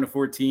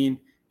 21-14.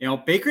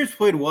 Baker's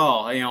played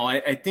well.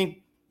 I think,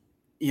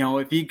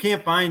 if he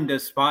can't find a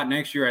spot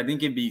next year, I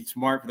think it'd be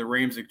smart for the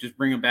Rams to just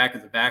bring him back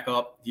as a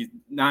backup. He's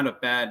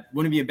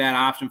wouldn't be a bad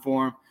option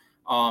for him.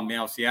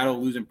 Seattle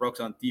losing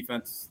Brooks on the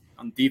defense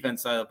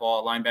side of the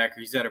ball, linebacker.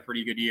 He's had a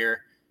pretty good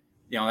year.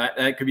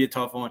 That could be a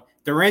tough one.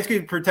 The Rams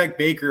could protect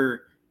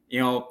Baker.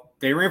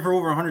 They ran for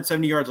over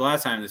 170 yards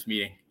last time in this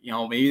meeting.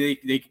 Maybe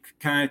they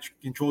kind of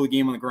control the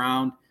game on the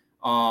ground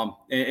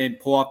and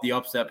pull off the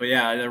upset. But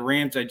yeah, the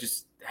Rams, I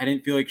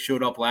didn't feel like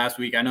showed up last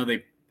week. I know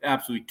they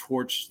absolutely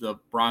torched the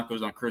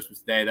Broncos on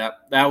Christmas Day.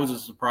 That was a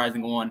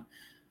surprising one.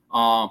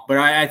 But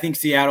I think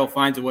Seattle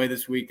finds a way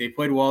this week. They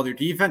played well. Their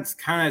defense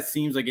kind of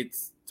seems like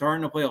it's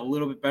starting to play a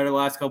little bit better the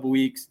last couple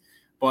weeks.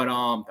 But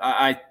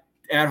I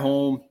at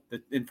home,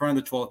 in front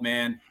of the 12th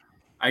man.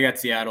 I got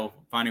Seattle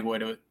finding a way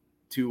to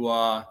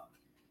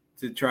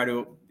try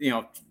to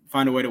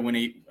find a way to win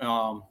 8.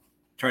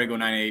 Try to go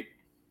 9-8.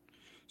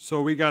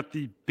 So we got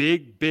the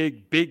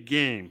big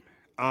game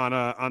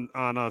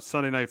on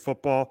Sunday Night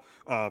Football.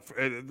 I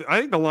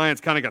think the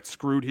Lions kind of got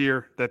screwed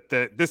here. That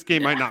this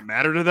game might not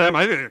matter to them.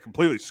 I think they're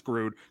completely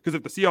screwed because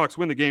if the Seahawks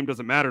win, the game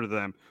doesn't matter to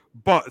them.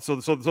 But so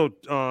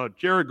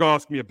Jared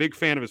Goff's gonna be a big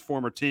fan of his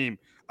former team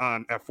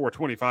at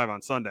 4:25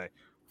 on Sunday.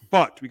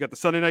 But we got the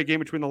Sunday night game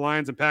between the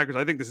Lions and Packers.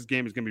 I think this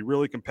game is going to be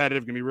really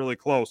competitive, going to be really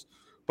close.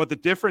 But the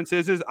difference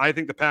is I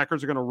think the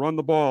Packers are going to run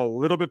the ball a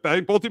little bit better. I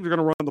think both teams are going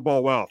to run the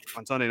ball well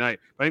on Sunday night.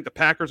 But I think the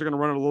Packers are going to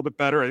run it a little bit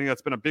better. I think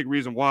that's been a big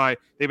reason why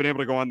they've been able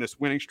to go on this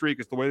winning streak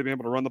is the way they've been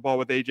able to run the ball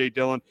with A.J.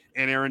 Dillon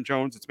and Aaron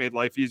Jones. It's made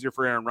life easier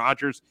for Aaron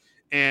Rodgers.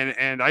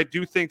 And I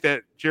do think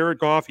that Jared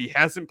Goff, he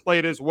hasn't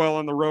played as well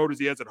on the road as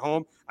he has at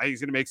home. I think he's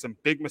going to make some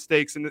big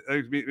mistakes. He's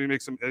going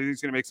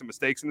to make some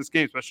mistakes in this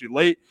game, especially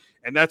late.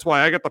 And that's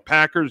why I got the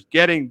Packers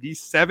getting the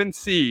 7th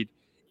seed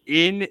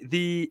in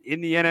the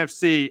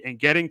NFC and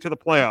getting to the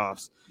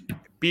playoffs,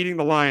 beating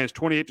the Lions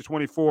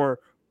 28-24.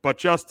 But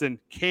Justin,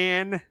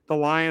 can the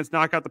Lions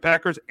knock out the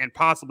Packers and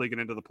possibly get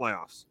into the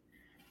playoffs?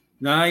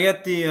 No, I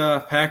got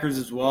the Packers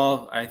as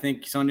well. I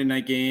think Sunday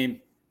night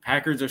game,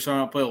 Packers are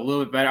starting to play a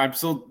little bit better. I'm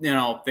still,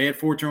 they had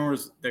 4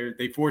 turnovers.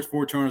 They forced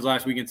 4 turnovers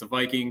last week against the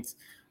Vikings.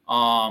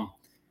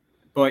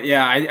 But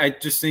yeah, I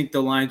just think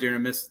the Lions are going to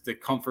miss the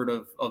comfort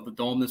of the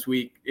dome this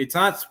week. It's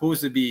not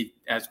supposed to be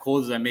as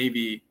cold as I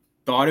maybe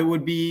thought it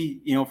would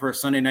be, for a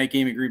Sunday night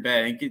game in Green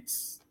Bay. I think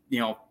it's,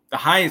 the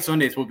high in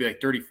Sunday is supposed to be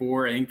like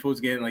 34. I think it's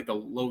supposed to get in like the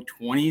low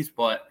 20s.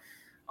 But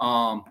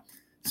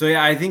so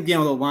yeah, I think, the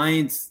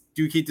Lions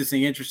do keep this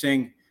thing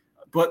interesting.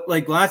 But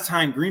like last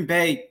time, Green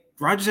Bay,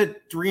 Rodgers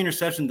had 3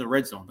 interceptions in the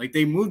red zone. Like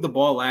they moved the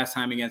ball last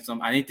time against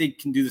them. I think they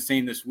can do the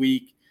same this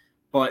week.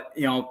 But,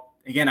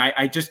 again,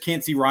 I just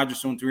can't see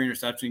Rodgers throwing 3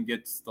 interceptions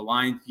against the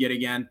Lions yet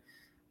again.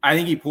 I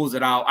think he pulls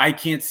it out. I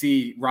can't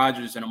see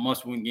Rodgers in a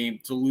must-win game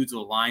to lose to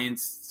the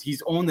Lions.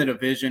 He's owned the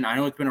division. I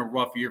know it's been a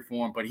rough year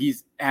for him, but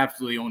he's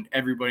absolutely owned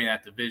everybody in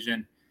that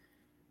division.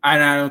 I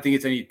don't think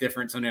it's any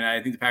different Sunday night.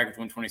 I think the Packers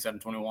win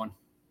 27-21.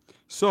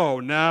 So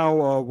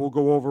now we'll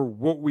go over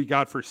what we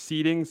got for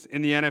seedings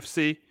in the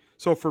NFC.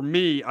 So for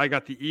me, I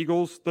got the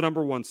Eagles, the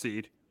number 1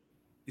 seed.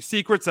 The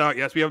secret's out.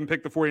 Yes, we haven't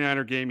picked the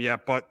 49er game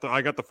yet, but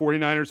I got the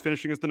 49ers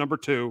finishing as the number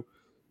 2.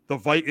 I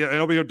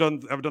know we haven't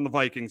done the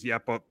Vikings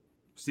yet, but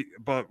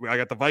I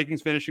got the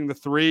Vikings finishing the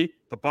 3,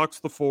 the Bucks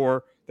the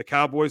 4, the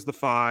Cowboys the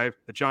 5,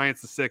 the Giants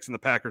the 6, and the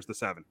Packers the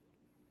 7.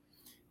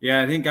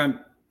 Yeah, I think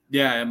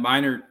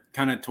mine are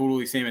kind of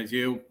totally same as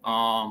you.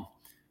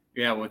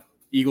 With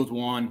Eagles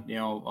 1,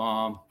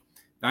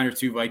 Niners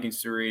 2,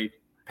 Vikings 3,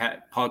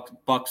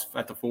 Bucks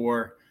at the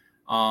 4.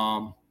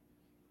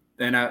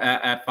 Then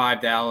at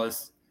 5,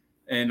 Dallas,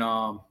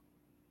 and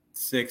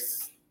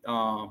 6.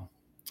 So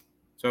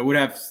I would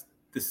have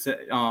the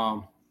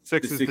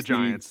 6 is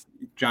the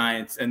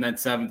Giants, and then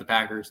 7 the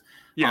Packers.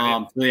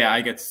 Yeah. So yeah,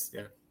 I guess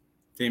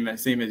same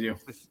as you.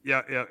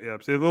 Yeah.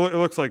 So it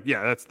looks like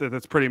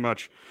that's pretty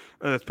much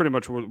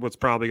what's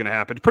probably going to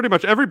happen. Pretty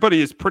much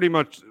everybody is pretty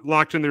much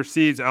locked in their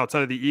seeds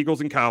outside of the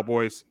Eagles and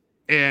Cowboys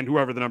and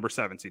whoever the number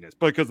 7 seed is.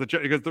 Because the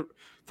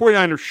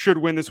 49ers should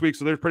win this week,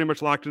 so they're pretty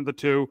much locked into the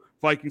 2.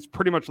 Vikings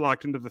pretty much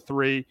locked into the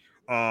 3.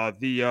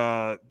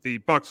 The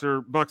Bucks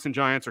and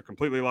Giants are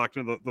completely locked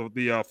into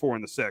the 4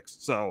 and the 6.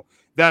 So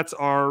that's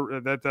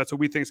what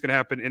we think is going to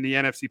happen in the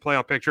NFC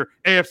playoff picture.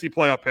 AFC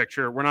playoff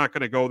picture, we're not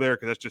going to go there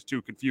because that's just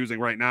too confusing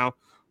right now.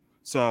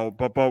 So,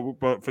 but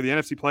for the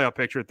NFC playoff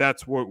picture,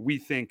 that's what we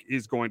think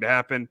is going to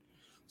happen.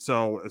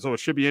 So it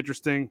should be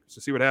interesting to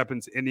see what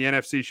happens in the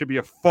NFC. Should be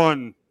a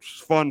fun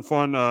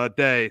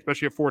day,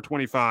 especially at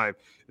 4:25.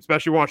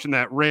 Especially watching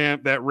that Ram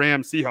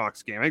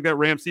Seahawks game. I think that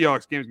Ram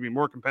Seahawks game is going to be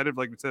more competitive,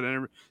 like we said,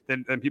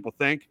 than people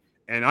think.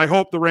 And I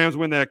hope the Rams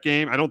win that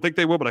game. I don't think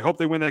they will, but I hope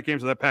they win that game.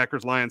 So that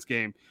Packers Lions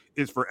game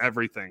is for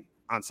everything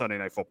on Sunday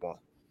Night Football.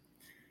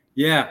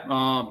 Yeah,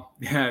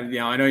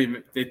 I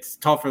know it's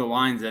tough for the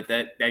Lions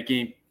that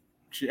game.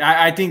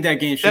 I think that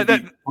game should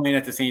be playing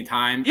at the same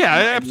time. Yeah,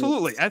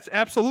 absolutely. That's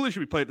absolutely should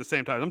be played at the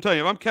same time. I'm telling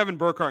you, if I'm Kevin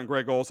Burkhardt and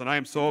Greg Olsen, I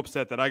am so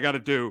upset that I got to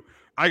do,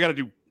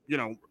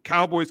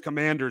 Cowboys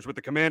Commanders with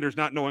the Commanders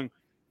not knowing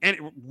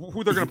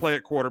who they're going to play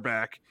at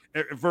quarterback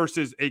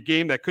versus a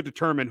game that could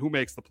determine who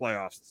makes the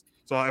playoffs.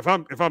 So if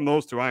I'm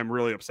those two, I am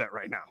really upset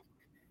right now.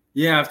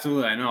 Yeah,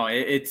 absolutely. I know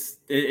it's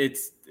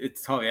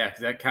tough. Yeah,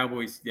 because that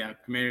Cowboys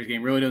Commanders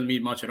game really doesn't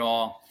mean much at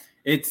all.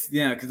 It's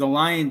because the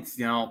Lions,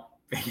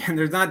 again,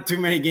 there's not too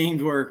many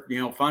games where,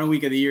 final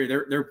week of the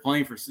year, they're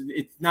playing for –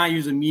 it's not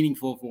usually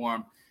meaningful for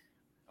them.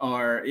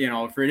 Or,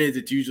 if it is,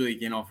 it's usually,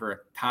 for a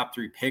top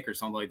 3 pick or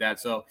something like that.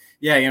 So,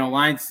 yeah,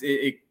 Lions,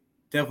 it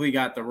definitely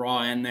got the raw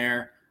end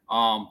there.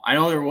 I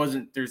know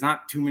there's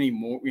not too many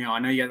more – I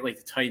know you got like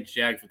the Titans,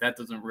 Jags, but that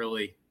doesn't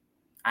really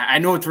 – I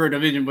know it's for a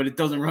division, but it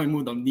doesn't really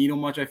move the needle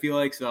much, I feel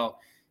like. So,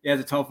 yeah,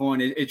 it's a tough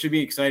one. It should be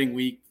an exciting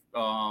week,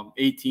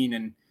 18.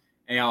 And,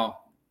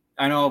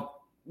 I know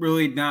 –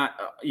 really not,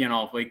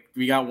 like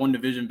we got one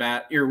division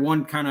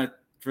one kind of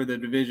for the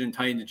division,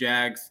 Titans,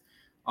 Jags.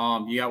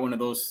 You got one of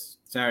those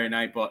Saturday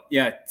night, but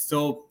yeah,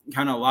 still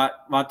kind of a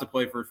lot to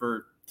play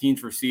for teams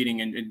for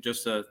seeding and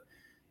just to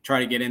try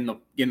to get in the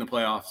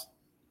playoffs.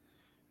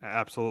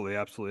 Absolutely.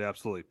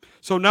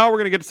 So now we're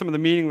going to get to some of the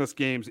meaningless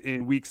games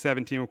in Week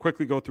 17. We'll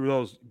quickly go through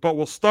those, but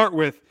we'll start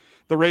with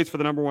the race for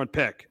the number 1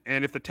 pick.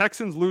 And if the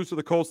Texans lose to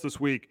the Colts this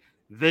week,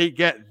 they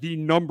get the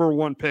number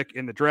 1 pick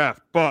in the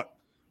draft. But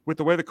with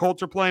the way the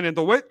Colts are playing and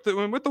with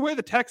the way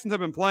the Texans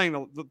have been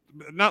playing,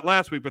 not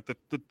last week, but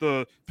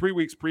the 3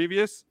 weeks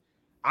previous,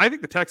 I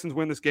think the Texans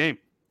win this game.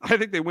 I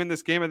think they win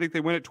this game. I think they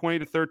win it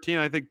 20-13.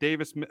 I think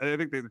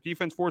the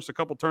defense forced a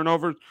couple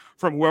turnovers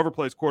from whoever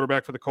plays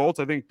quarterback for the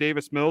Colts. I think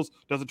Davis Mills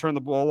doesn't turn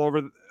the ball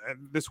over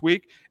this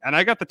week. And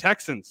I got the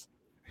Texans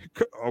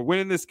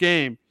winning this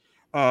game,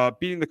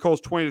 beating the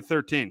Colts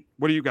 20-13.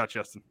 What do you got,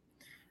 Justin?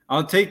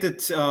 I'll take the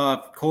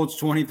Colts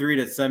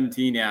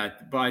 23-17. Yeah,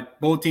 but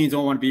both teams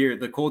don't want to be here.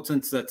 The Colts,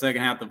 since that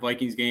second half, the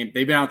Vikings game,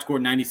 they've been outscored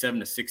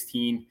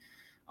 97-16.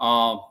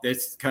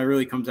 This kind of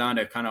really comes down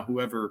to kind of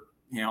whoever,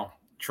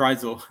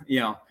 tries to,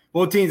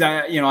 both teams.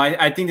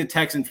 I think the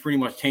Texans pretty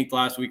much tanked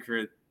last week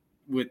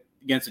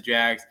against the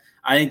Jags.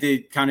 I think they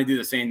kind of do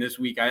the same this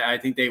week. I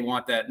think they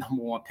want that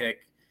number 1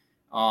 pick.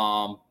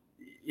 I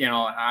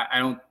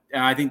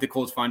think the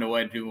Colts find a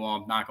way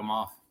to knock them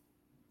off.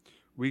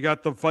 We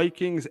got the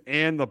Vikings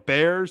and the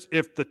Bears.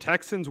 If the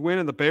Texans win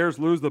and the Bears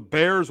lose, the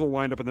Bears will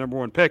wind up at the number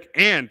 1 pick.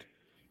 And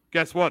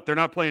guess what? They're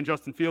not playing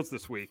Justin Fields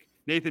this week.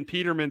 Nathan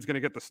Peterman's going to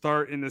get the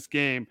start in this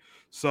game.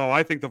 So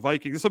I think the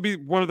Vikings, this will be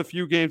one of the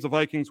few games the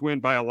Vikings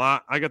win by a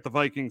lot. I got the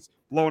Vikings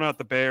blowing out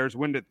the Bears,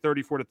 win it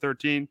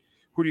 34-13.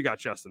 Who do you got,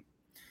 Justin?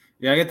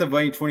 Yeah, I got the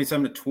Vikings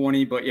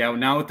 27-20. But yeah,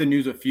 now with the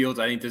news of Fields,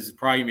 I think this is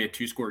probably going to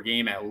be a 2-score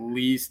game at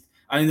least.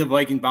 I think the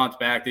Vikings bounce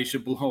back. They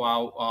should blow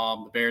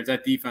out the Bears.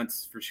 That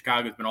defense for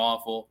Chicago has been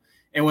awful.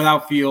 And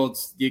without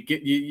Fields, you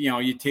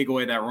take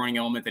away that running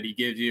element that he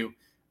gives you.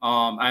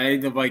 I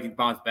think the Vikings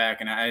bounce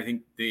back, and I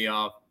think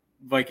the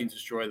Vikings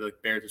destroy the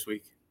Bears this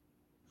week.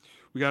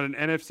 We got an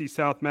NFC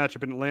South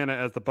matchup in Atlanta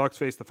as the Bucs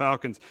face the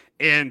Falcons,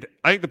 and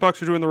I think the Bucs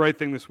are doing the right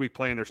thing this week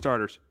playing their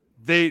starters.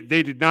 They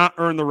did not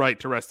earn the right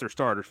to rest their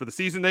starters. For the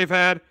season they've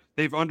had,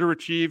 they've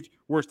underachieved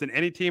worse than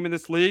any team in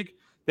this league.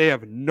 They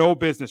have no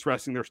business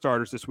resting their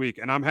starters this week,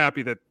 and I'm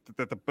happy that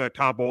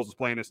Todd Bowles is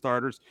playing his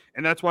starters,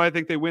 and that's why I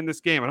think they win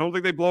this game. I don't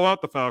think they blow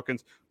out the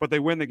Falcons, but they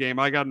win the game.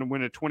 I got them to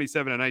win at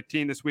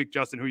 27-19 this week.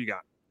 Justin, who you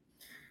got?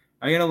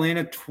 I got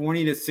Atlanta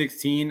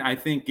 20-16. I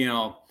think,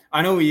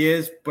 I know he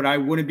is, but I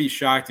wouldn't be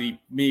shocked if he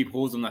maybe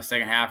pulls him the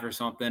second half or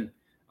something.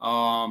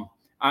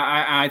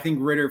 I think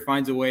Ritter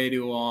finds a way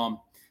to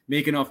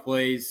make enough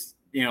plays.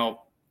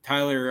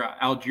 Tyler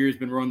Algier's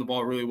been running the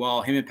ball really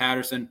well. Him and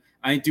Patterson,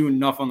 I think, do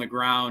enough on the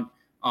ground.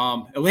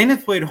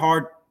 Atlanta's played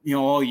hard,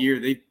 all year.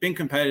 They've been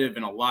competitive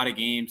in a lot of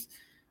games.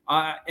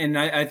 And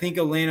I think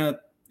Atlanta,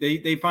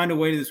 they find a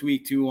way this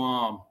week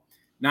to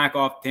knock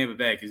off Tampa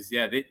Bay because,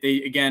 they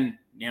again,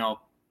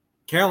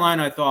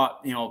 Carolina, I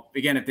thought,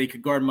 again, if they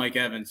could guard Mike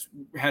Evans,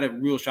 had a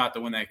real shot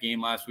to win that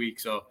game last week.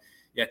 So,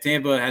 yeah,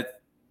 Tampa had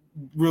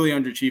really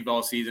underachieved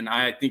all season.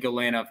 I think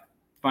Atlanta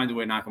finds a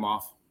way to knock them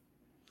off.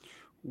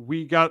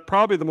 We got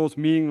probably the most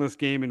meaningless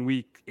game in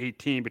Week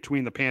 18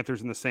 between the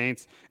Panthers and the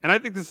Saints. And I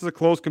think this is a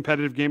close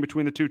competitive game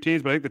between the two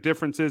teams, but I think the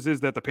difference is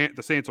that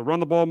the Saints will run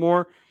the ball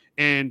more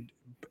and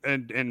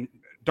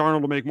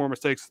Darnold will make more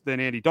mistakes than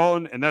Andy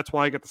Dalton, and that's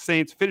why I got the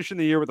Saints finishing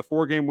the year with a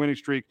 4-game winning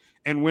streak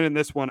and winning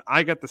this one.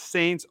 I got the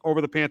Saints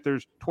over the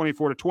Panthers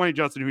 24-20.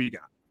 Justin, who you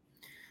got?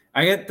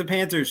 I got the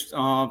Panthers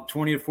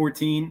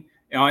 20-14.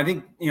 I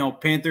think,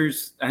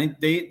 Panthers, I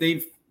think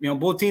they've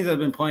both teams have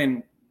been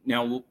playing,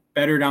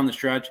 better down the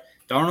stretch.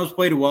 Darnold's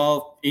played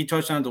well, 8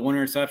 touchdowns, 1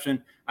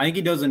 interception. I think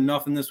he does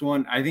enough in this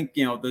one. I think,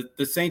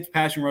 the Saints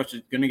passing rush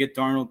is going to get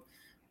Darnold,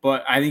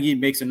 but I think he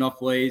makes enough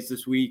plays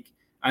this week.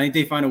 I think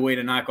they find a way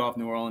to knock off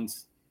New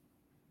Orleans.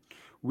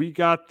 We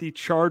got the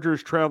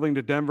Chargers traveling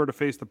to Denver to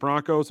face the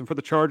Broncos. And for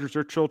the Chargers,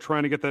 they're still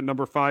trying to get that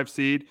number 5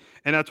 seed.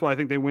 And that's why I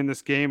think they win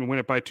this game and win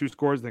it by 2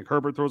 scores. I think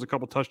Herbert throws a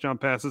couple touchdown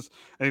passes.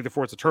 I think they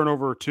force a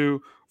turnover or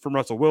 2 from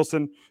Russell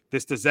Wilson.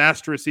 This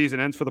disastrous season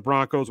ends for the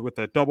Broncos with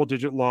a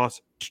double-digit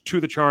loss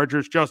to the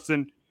Chargers.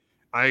 Justin,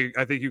 I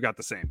think you got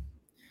the same.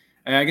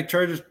 I get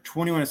Chargers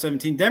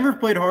 21-17. Denver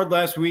played hard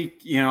last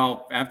week,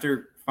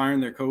 after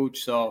firing their coach.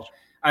 So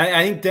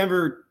I think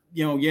Denver –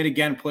 yet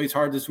again, plays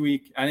hard this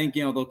week. I think,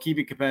 they'll keep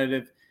it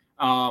competitive.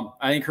 I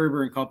think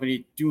Herbert and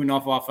company do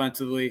enough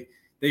offensively.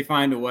 They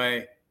find a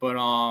way. But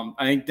I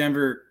think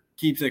Denver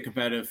keeps it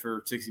competitive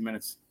for 60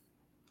 minutes.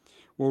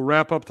 We'll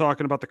wrap up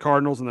talking about the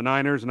Cardinals and the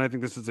Niners, and I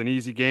think this is an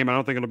easy game. I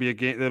don't think it'll be a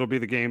game. It'll be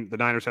the game the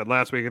Niners had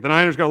last week. The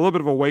Niners got a little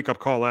bit of a wake-up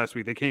call last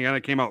week. They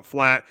came out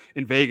flat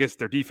in Vegas.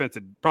 Their defense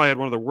had probably had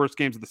one of the worst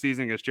games of the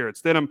season against Jarrett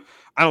Stidham.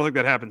 I don't think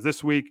that happens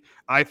this week.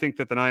 I think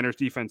that the Niners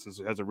defense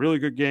has a really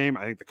good game.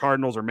 I think the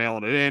Cardinals are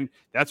mailing it in.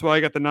 That's why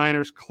I got the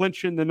Niners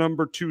clinching the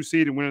number 2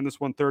 seed and winning this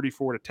one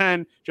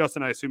 34-10.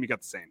 Justin, I assume you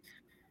got the same.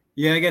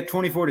 Yeah, I got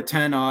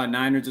 24-10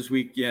 Niners this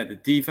week. Yeah, the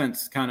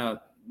defense kind of,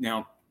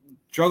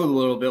 struggled a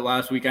little bit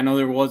last week. I know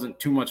there wasn't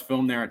too much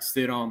film there at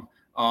Stidham.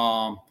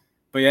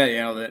 But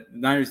yeah, the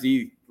Niners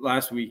D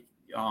last week,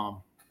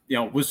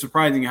 was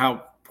surprising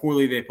how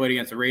poorly they played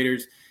against the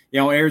Raiders.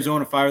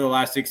 Arizona, 5 of the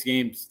last 6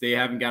 games, they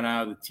haven't gotten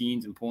out of the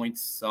teens in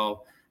points.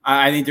 So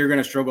I think they're going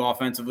to struggle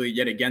offensively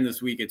yet again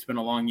this week. It's been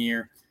a long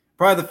year.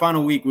 Probably the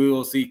final week we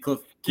will see Cliff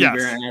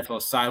Kingsbury on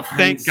NFL sidelines.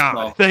 Thank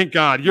God. So, thank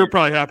God. You're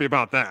probably happy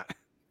about that.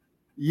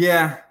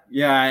 Yeah.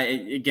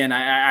 Again,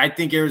 I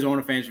think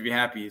Arizona fans should be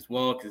happy as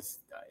well because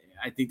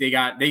I think they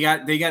got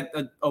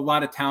a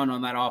lot of talent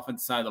on that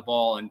offensive side of the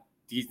ball, and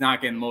he's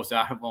not getting the most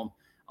out of them.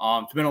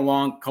 It's been a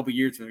long couple of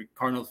years for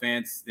Cardinals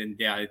fans, and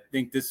yeah, I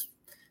think this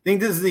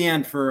is the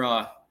end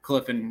for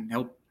Cliff, and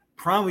he'll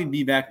probably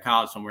be back in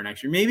college somewhere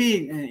next year.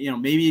 Maybe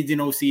he's an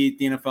OC at the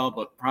NFL,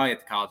 but probably at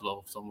the college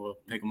level, someone will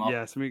pick him up.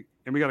 Yes, we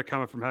got a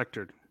comment from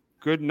Hector.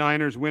 Good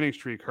Niners winning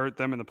streak hurt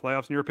them in the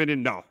playoffs, in your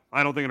opinion? No,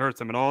 I don't think it hurts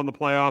them at all in the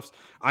playoffs.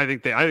 I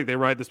think they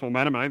ride this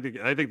momentum, and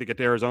I think they get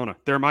to Arizona.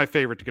 They're my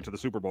favorite to get to the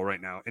Super Bowl right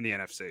now in the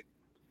NFC.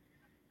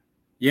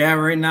 Yeah,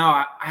 right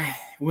now, I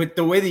with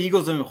the way the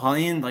Eagles have been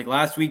playing, like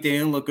last week, they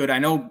didn't look good. I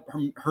know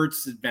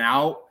Hurts has been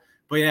out,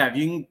 but yeah, if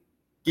you can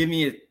give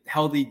me a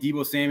healthy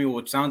Deebo Samuel,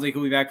 which sounds like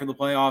he'll be back for the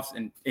playoffs,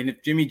 and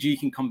if Jimmy G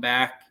can come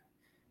back,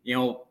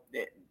 for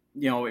the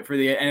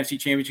NFC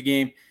Championship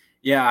game,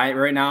 yeah,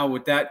 right now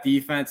with that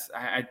defense,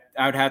 I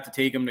would have to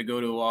take him to go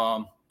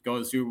to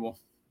the Super Bowl.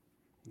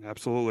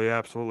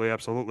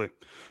 Absolutely.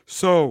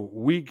 So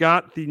we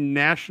got the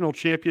national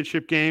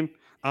championship game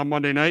on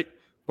Monday night.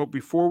 But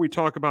before we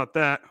talk about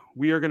that,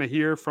 we are going to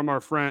hear from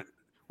our friend.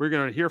 We're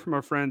going to hear from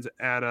our friends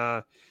at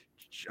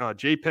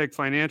JPEG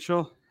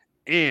Financial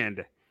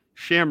and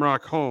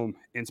Shamrock Home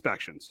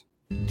Inspections.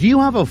 Do you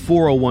have a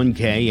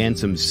 401k and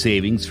some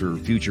savings for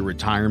future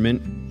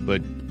retirement,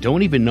 but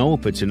don't even know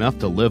if it's enough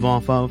to live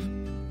off of?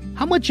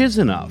 How much is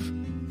enough?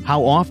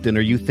 How often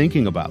are you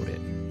thinking about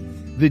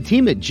it? The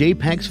team at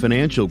JPEX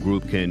Financial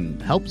Group can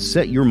help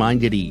set your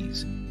mind at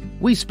ease.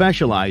 We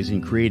specialize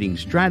in creating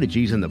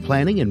strategies in the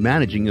planning and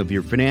managing of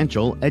your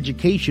financial,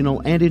 educational,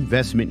 and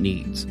investment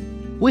needs.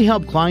 We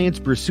help clients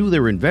pursue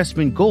their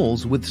investment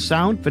goals with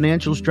sound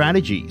financial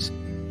strategies.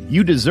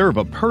 You deserve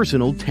a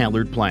personal,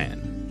 tailored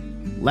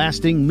plan.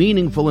 Lasting,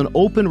 meaningful, and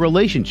open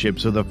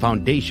relationships are the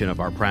foundation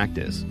of our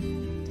practice.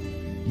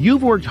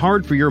 You've worked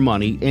hard for your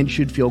money and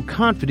should feel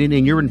confident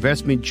in your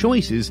investment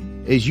choices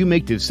as you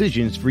make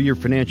decisions for your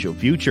financial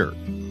future.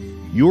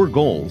 Your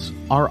goals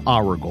are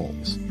our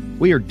goals.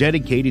 We are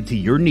dedicated to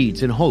your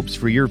needs and hopes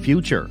for your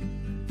future.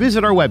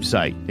 Visit our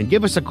website and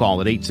give us a call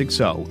at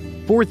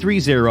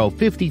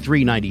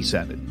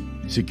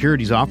 860-430-5397.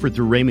 Securities offered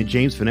through Raymond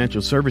James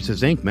Financial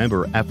Services, Inc.,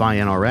 member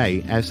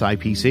FINRA,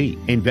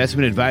 SIPC.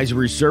 Investment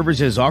advisory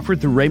services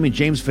offered through Raymond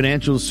James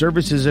Financial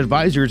Services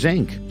Advisors,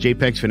 Inc.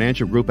 JPEX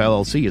Financial Group,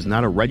 LLC is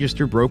not a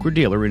registered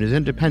broker-dealer and is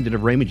independent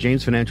of Raymond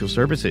James Financial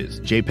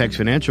Services. JPEX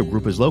Financial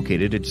Group is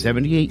located at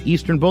 78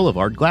 Eastern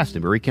Boulevard,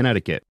 Glastonbury,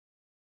 Connecticut.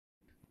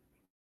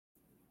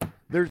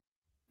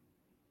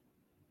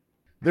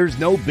 There's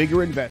no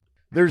bigger investment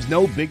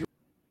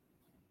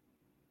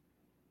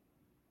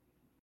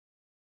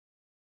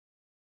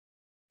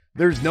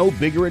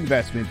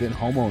than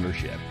home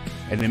ownership.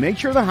 And to make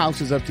sure the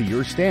house is up to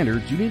your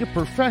standards, you need a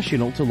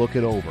professional to look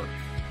it over.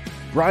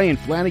 Brian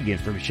Flanagan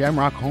from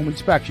Shamrock Home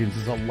Inspections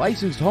is a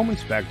licensed home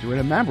inspector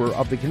and a member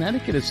of the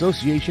Connecticut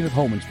Association of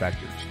Home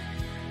Inspectors.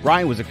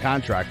 Brian was a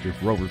contractor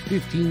for over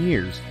 15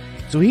 years,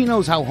 so he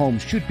knows how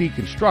homes should be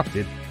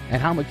constructed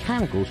and how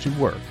mechanicals should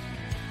work.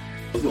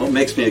 What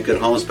makes me a good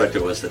home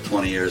inspector was the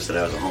 20 years that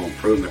I was a home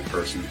improvement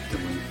person,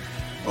 doing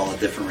all the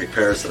different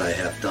repairs that I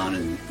have done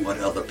and what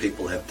other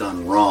people have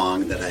done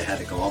wrong that I had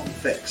to go out and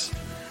fix.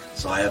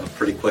 So I have a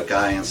pretty quick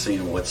eye on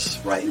seeing what's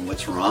right and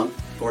what's wrong.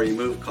 Before you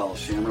move, call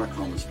Shamrock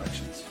Home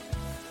Inspections.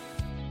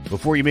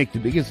 Before you make the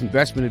biggest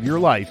investment of your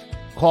life,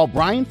 call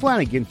Brian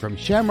Flanagan from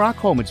Shamrock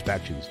Home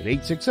Inspections at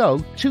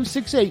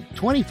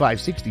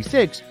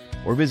 860-268-2566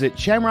 or visit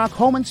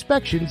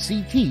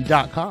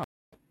shamrockhomeinspectionct.com.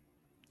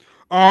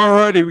 All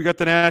righty, we got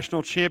the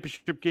national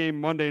championship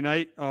game Monday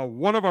night.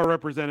 One of our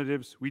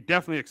representatives, we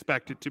definitely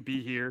expected to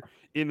be here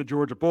in the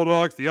Georgia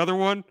Bulldogs. The other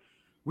one,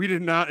 we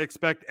did not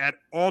expect at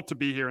all to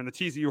be here in the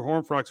TCU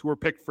Horned Frogs, who were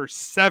picked for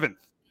 7th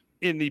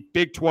in the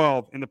Big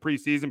 12 in the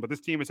preseason. But this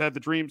team has had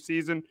the dream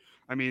season.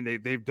 I mean,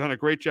 they've done a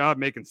great job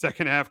making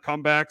second half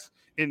comebacks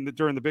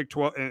during the Big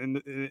 12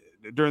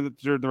 during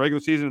the regular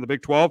season in the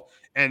Big 12,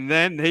 and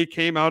then they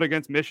came out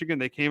against Michigan.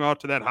 They came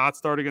out to that hot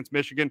start against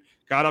Michigan,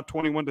 got up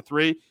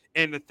 21-3.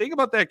 And the thing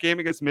about that game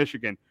against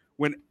Michigan,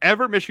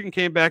 whenever Michigan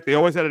came back, they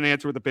always had an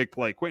answer with a big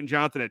play. Quentin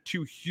Johnson had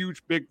two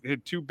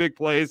big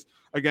plays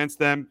against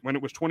them when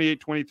it was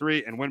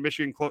 28-23, and when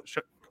Michigan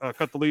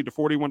cut the lead to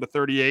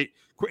 41-38,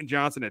 Quentin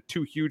Johnson had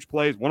 2 huge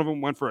plays. One of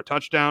them went for a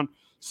touchdown.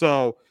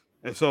 So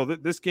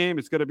this game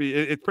is going to be,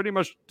 it's pretty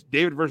much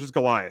David versus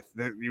Goliath.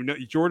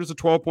 Georgia's a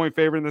 12-point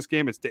favorite in this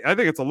game. I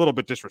think it's a little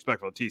bit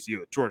disrespectful to TCU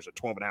that Georgia's a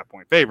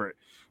 12.5-point favorite,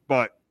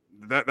 but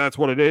that's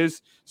what it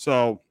is.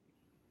 So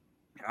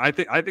I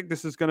think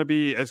this is going to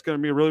be a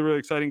really, really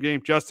exciting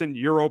game. Justin,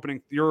 your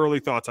early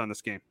thoughts on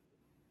this game.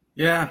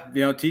 Yeah,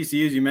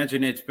 TCU, as you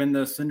mentioned, it's been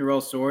the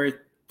Cinderella story.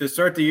 to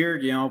start the year,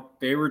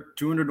 they were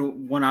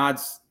 200-1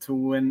 odds to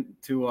win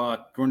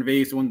going to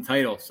Vegas to win the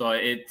title. So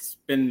it's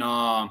been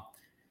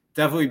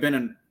definitely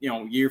been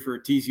a year for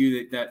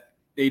TCU that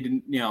they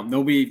didn't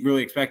nobody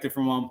really expected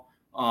from them.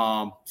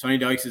 Sonny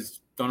Dykes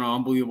has done an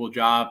unbelievable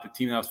job. The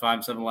team that was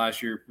 5-7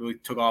 last year really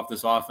took off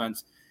this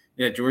offense.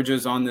 Yeah,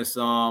 Georgia's on this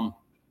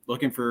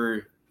looking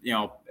for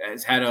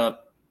has had a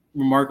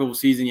remarkable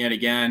season yet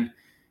again.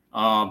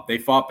 They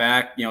fought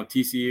back.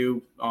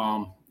 TCU.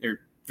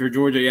 For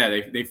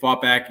Georgia, they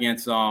fought back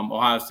against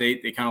Ohio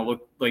State. They kind of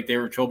looked like they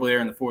were in trouble there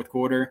in the fourth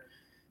quarter.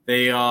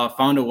 They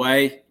found a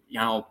way,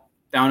 down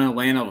in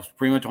Atlanta. It was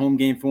pretty much a home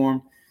game for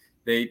them.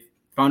 They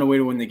found a way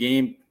to win the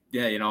game.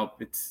 Yeah,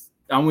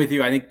 I'm with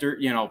you. I think,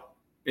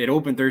 it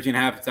opened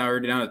 13.5. It's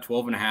already down to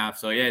 12.5.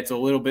 So, yeah, it's a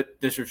little bit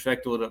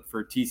disrespectful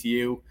for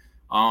TCU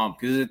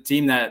because it's a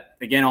team that,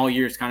 again, all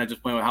year is kind of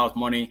just playing with house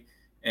money.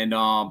 And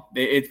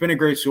it's been a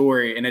great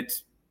story, and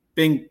it's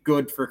been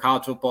good for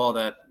college football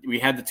that we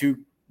had the two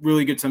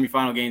really good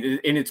semifinal games,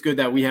 and it's good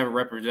that we have a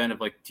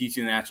representative like TCU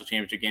in the national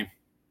championship game.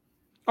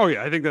 Oh,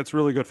 yeah, I think that's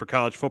really good for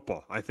college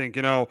football. I think,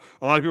 a lot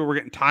of people were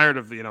getting tired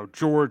of,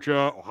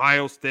 Georgia,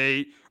 Ohio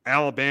State,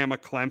 Alabama,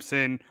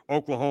 Clemson,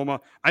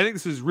 Oklahoma. I think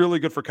this is really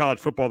good for college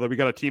football that we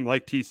got a team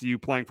like TCU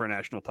playing for a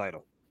national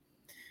title.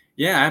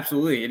 Yeah,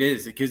 absolutely. It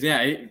is because,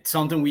 it's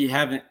something we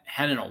haven't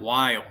had in a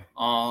while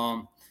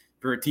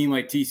for a team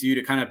like TCU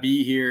to kind of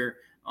be here,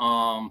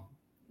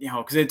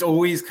 because it's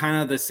always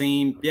kind of the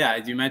same. Yeah,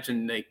 as you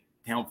mentioned, like,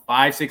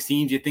 5-6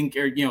 teams you think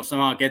are,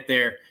 somehow get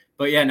there.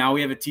 But yeah, now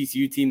we have a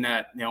TCU team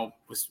that,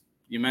 was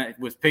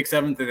picked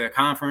 7th in the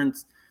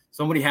conference.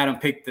 Somebody had them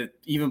picked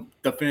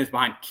the finish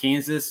behind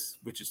Kansas,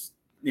 which is,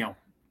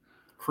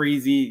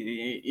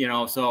 crazy,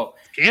 so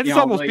Kansas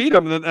almost beat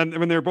them and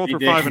when they were both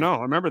 5-0.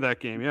 I remember that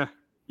game. Yeah.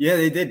 Yeah,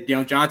 they did.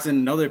 Johnson,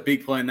 another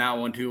big play in that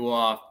one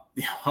to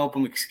help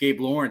them escape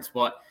Lawrence.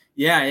 But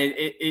yeah,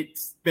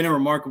 it's been a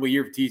remarkable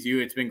year for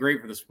TCU. It's been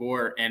great for the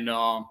sport. And,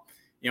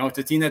 it's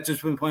a team that's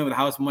just been playing with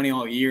house money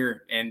all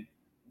year. And,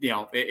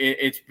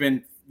 they've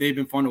been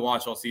fun to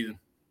watch all season.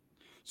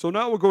 So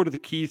now we'll go to the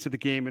keys to the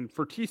game. And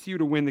for TCU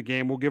to win the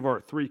game, we'll give our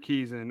 3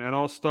 keys. And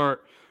I'll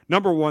start.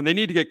 Number 1, they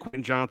need to get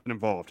Quentin Johnson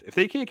involved. If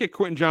they can't get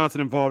Quentin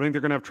Johnson involved, I think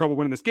they're going to have trouble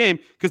winning this game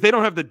because they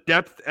don't have the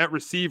depth at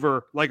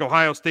receiver like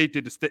Ohio State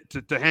did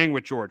to hang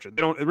with Georgia.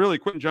 They don't really.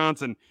 Quentin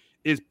Johnson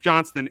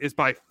is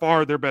by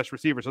far their best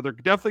receiver. So they're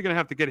definitely going to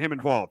have to get him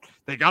involved.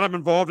 They got him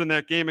involved in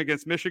that game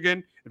against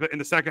Michigan in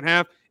the second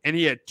half, and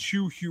he had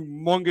 2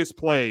 humongous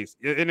plays.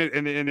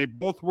 And they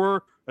both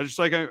were, just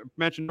like I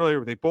mentioned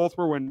earlier, they both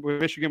were when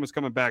Michigan was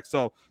coming back.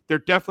 So they're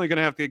definitely going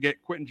to have to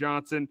get Quentin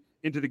Johnson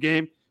into the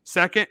game.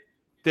 Second,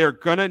 they're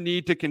going to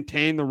need to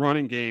contain the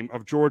running game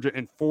of Georgia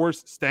and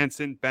force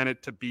Stetson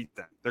Bennett to beat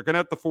them. They're going to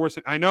have to force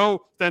it. I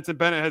know Stetson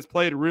Bennett has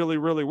played really,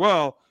 really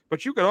well,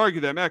 but you could argue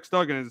that Max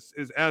Duggan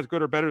is as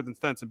good or better than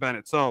Stetson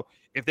Bennett. So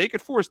if they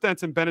could force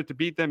Stetson Bennett to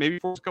beat them, maybe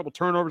force a couple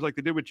turnovers like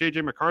they did with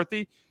J.J.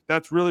 McCarthy,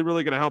 that's really,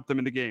 really going to help them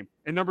in the game.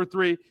 And number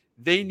 3,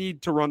 they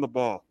need to run the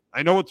ball.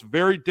 I know it's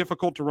very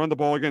difficult to run the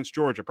ball against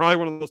Georgia, probably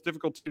one of the most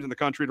difficult teams in the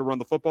country to run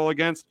the football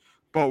against.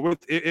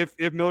 But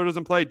if Miller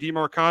doesn't play,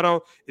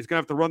 DeMarcado is going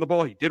to have to run the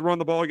ball. He did run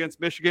the ball against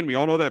Michigan. We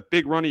all know that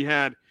big run he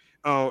had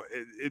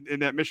in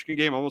that Michigan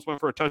game, almost went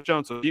for a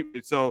touchdown. So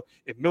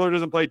if Miller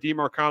doesn't play,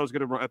 DeMarcado is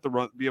going to have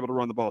to be able to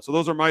run the ball. So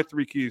those are my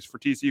 3 keys for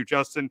TCU.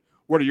 Justin,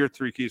 what are your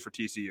 3 keys for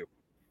TCU?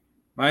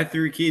 My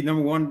 3 keys,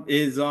 number 1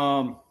 is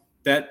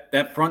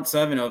that front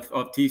 7 of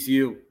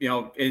TCU,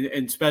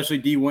 and especially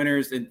D.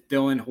 Winters and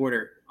Dylan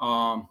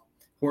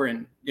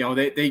Horton.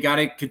 They got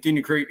to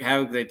continue to create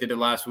havoc. They did it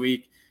last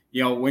week.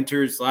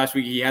 Winters last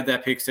week, he had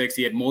that pick 6.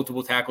 He had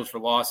multiple tackles for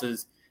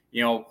losses.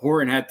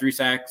 Horton had 3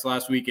 sacks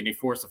last week, and he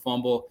forced a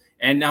fumble.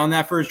 And on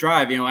that first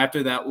drive,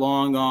 after that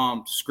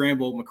long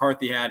scramble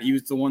McCarthy had, he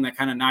was the one that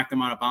kind of knocked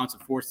him out of bounds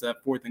and forced that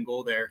 4th and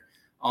goal there.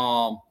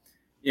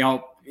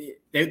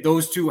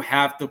 Those two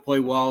have to play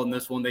well in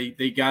this one.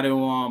 They got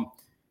to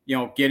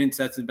get in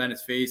Stetson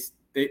Bennett's face.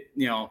 If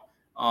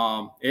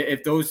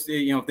those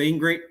if they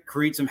can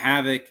create some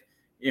havoc,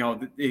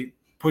 they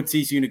put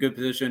TCU in a good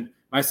position.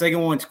 My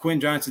second one is Quinn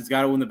Johnson's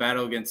got to win the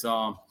battle against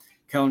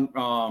Kellen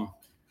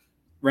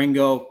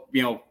Ringo.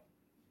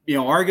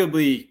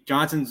 Arguably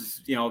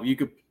Johnson's you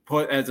could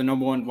put as the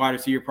number 1 wide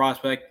receiver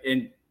prospect,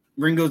 and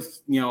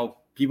Ringo's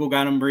people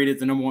got him rated as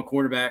the number 1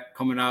 quarterback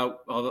coming out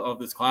of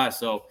this class.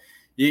 So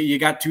you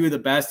got 2 of the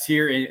best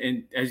here,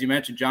 and as you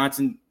mentioned,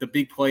 Johnson, the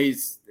big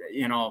plays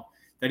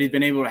that he's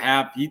been able to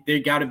have, they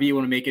got to be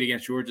able to make it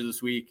against Georgia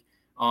this week.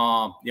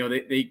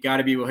 They got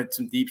to be able to hit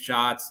some deep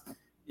shots,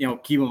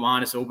 keep them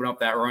honest, open up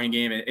that running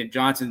game. And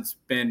Johnson's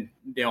been,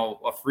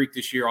 a freak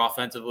this year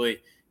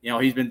offensively.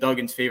 He's been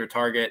Duggan's favorite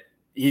target.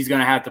 He's going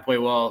to have to play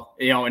well,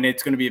 and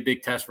it's going to be a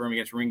big test for him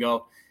against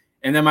Ringo.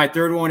 And then my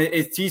third one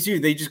is TCU.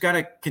 They just got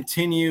to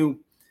continue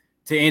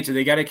to answer.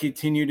 They got to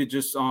continue to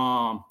just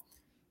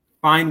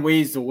find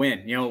ways to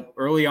win.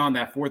 Early on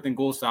that 4th and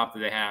goal stop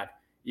that they had,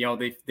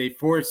 they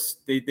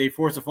forced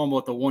a fumble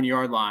at the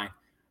 1-yard line,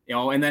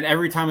 and then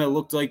every time it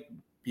looked like,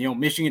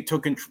 Michigan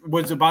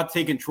was about to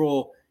take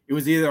control, it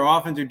was either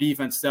offense or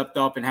defense stepped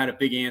up and had a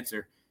big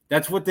answer.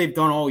 That's what they've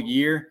done all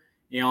year.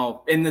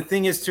 And the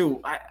thing is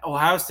too,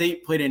 Ohio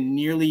State played a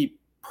nearly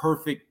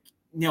perfect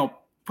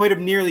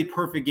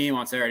game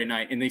on Saturday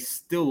night, and they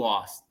still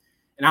lost.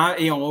 And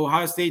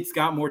Ohio State's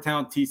got more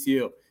talent than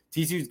TCU.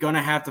 TCU's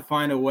gonna have to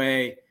find a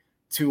way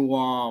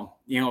to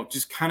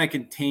just kind of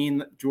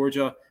contain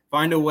Georgia,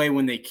 find a way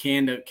when they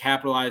can to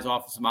capitalize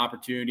off of some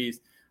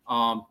opportunities.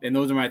 And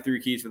those are my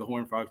 3 keys for the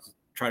Horned Frogs to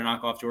try to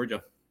knock off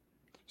Georgia.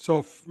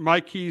 So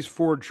my keys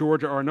for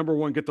Georgia are, number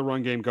one, get the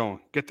run game going.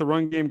 Get that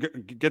run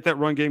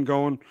game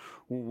going,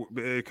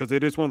 because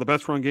it is one of the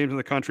best run games in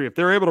the country. If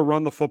they're able to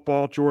run the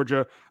football,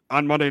 Georgia,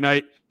 on Monday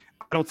night,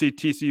 I don't see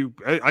TCU.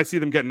 I see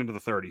them getting into the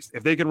 30s.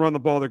 If they can run the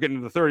ball, they're getting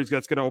into the 30s.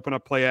 That's going to open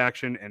up play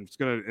action, and it's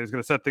going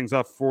to set things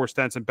up for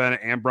Stenson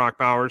Bennett and Brock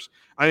Bowers.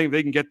 I think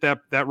they can get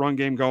that run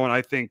game going.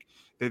 I think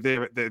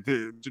Georgia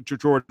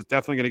is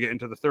definitely going to get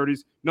into the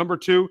 30s. Number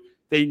 2,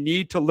 they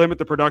need to limit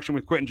the production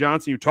with Quentin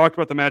Johnston. You talked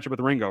about the matchup with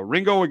Ringo.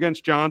 Ringo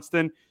against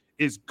Johnston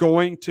is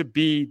going to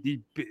be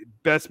the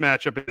best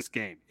matchup in this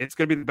game. It's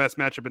going to be the best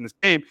matchup in this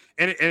game.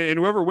 And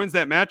whoever wins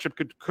that matchup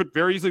could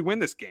very easily win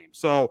this game.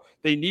 So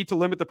they need to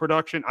limit the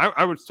production.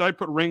 I'd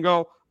put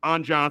Ringo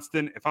on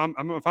Johnston. If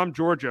I'm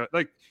Georgia,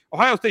 like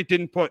Ohio State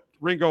didn't put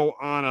Ringo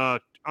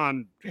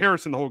on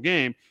Harrison the whole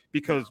game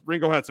because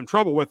Ringo had some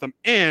trouble with him,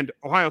 and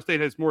Ohio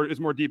State is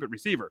more deep at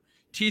receiver.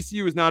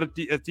 TCU is not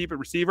as deep at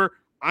receiver.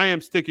 I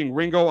am sticking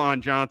Ringo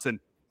on Johnson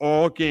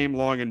all game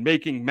long and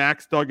making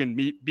Max Duggan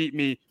beat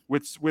me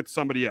with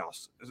somebody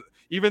else.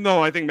 Even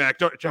though I think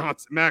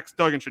Max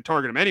Duggan should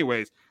target him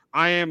anyways,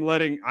 I am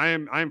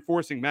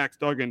forcing Max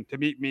Duggan to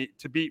beat me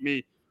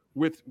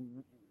with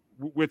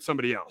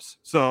somebody else.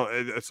 So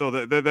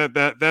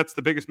that's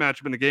the biggest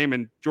matchup in the game,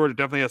 and Georgia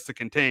definitely has to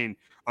contain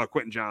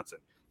Quentin Johnston.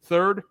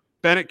 Third,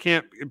 Bennett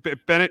can't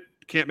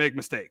make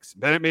mistakes.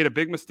 Bennett made a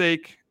big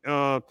mistake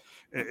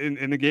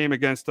in the game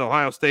against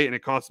Ohio State, and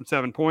it cost him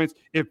 7 points.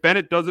 If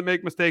Bennett doesn't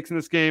make mistakes in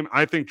this game,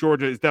 I think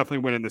Georgia is definitely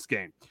winning this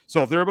game.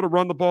 So if they're able to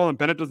run the ball and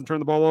Bennett doesn't turn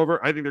the ball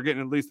over, I think they're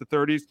getting at least the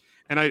 30s,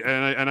 and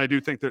I do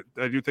think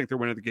they're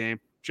winning the game.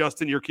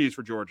 Justin, your keys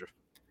for Georgia?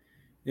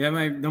 Yeah,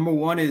 my number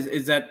one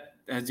is that,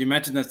 as you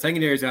mentioned, the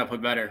secondary's got to play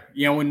better.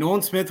 When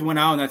Nolan Smith went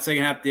out in that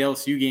second half of the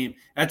LSU game,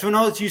 that's when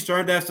LSU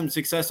started to have some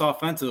success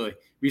offensively.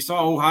 We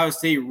saw Ohio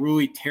State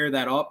really tear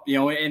that up.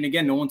 And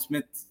again, Nolan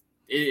Smith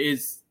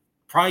is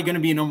probably going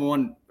to be a number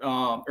 1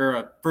 or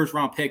a first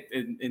round pick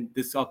in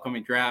this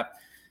upcoming draft.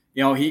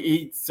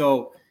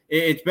 So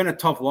it's been a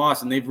tough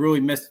loss, and they've really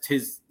missed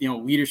his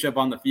leadership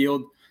on the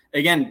field.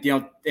 Again,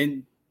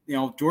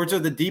 Georgia,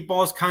 the deep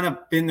ball's kind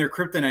of been their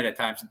kryptonite at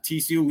times.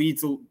 TCU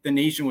leads the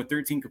nation with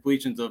 13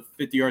 completions of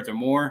 50 yards or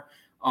more.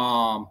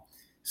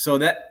 So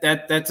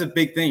that's a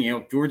big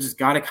thing. Georgia's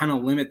got to kind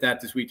of limit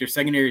that this week. Their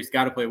secondary's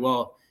got to play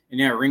well. And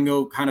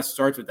Ringo kind of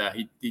starts with that.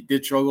 He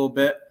did struggle a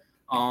bit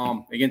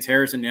against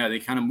Harrison. They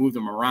kind of moved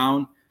him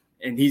around,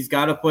 and he's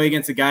got to play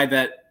against a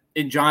guy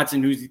in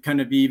Johnson, who's going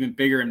to be even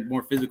bigger and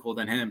more physical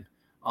than him.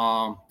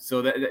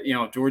 So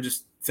that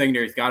Georgia's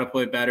secondary's got to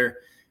play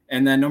better.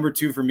 And then number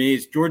 2 for me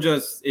is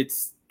Georgia's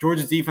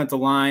defensive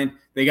line.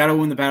 They got to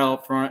win the battle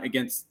up front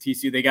against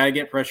TCU. They got to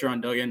get pressure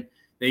on Duggan.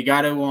 They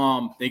got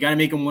to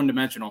make him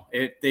one-dimensional.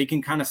 If they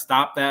can kind of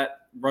stop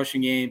that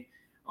rushing game,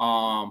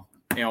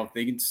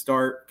 they can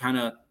start kind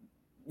of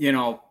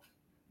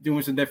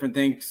doing some different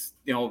things,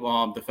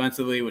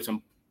 defensively with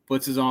some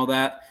blitzes and all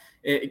that.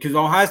 Because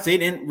Ohio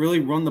State didn't really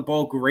run the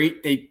ball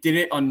great. They did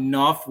it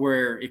enough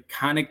where it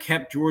kind of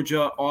kept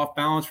Georgia off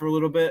balance for a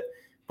little bit.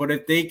 But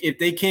if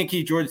they can't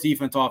keep Georgia's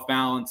defense off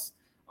balance,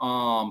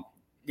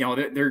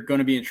 they're going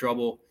to be in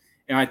trouble.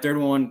 And my third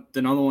one,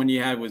 another one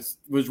you had was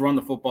run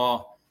the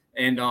football.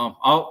 And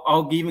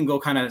I'll even go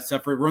kind of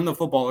separate, run the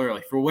football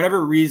early. For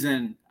whatever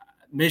reason,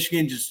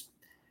 Michigan just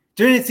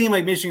didn't seem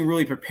like Michigan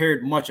really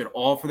prepared much at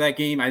all for that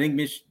game. I think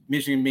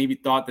Michigan maybe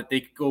thought that they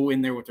could go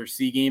in there with their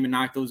C game and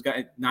knock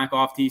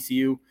off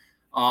TCU,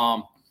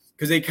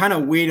 because they kind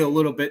of waited a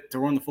little bit to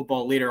run the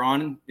football later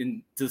on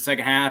into the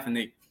second half, and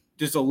they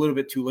just a little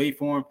bit too late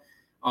for them.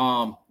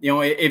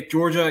 If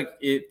Georgia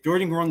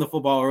can run the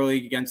football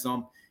early against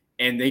them,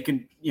 and they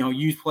can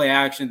use play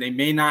action, they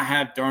may not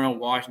have Darnell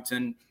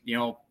Washington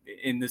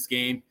in this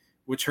game,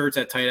 which hurts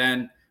at tight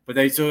end, but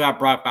they still got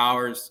Brock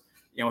Bowers.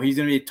 He's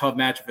going to be a tough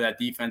matchup for that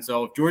defense.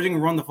 So if Georgia can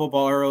run the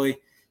football early,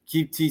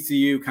 keep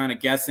TCU kind of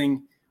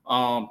guessing,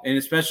 and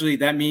especially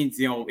that means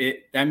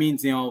TCU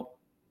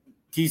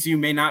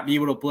may not be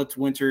able to blitz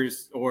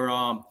Winters or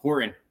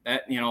Horton.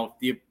 That that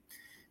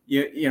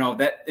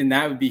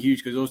would be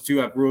huge because those two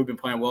have really been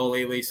playing well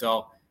lately.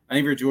 So I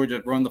think for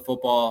Georgia, run the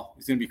football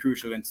is going to be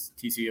crucial against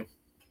TCU.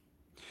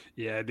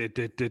 Yeah,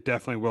 it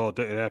definitely will. It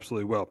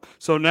absolutely will.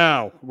 So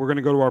now we're going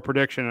to go to our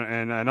prediction,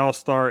 and I'll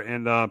start.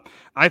 And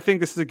I think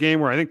this is a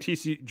game where I think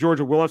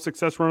Georgia will have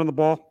success running the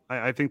ball.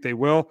 I think they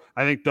will.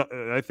 I think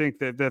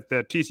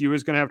that TCU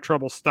is going to have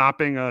trouble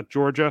stopping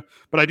Georgia,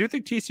 but I do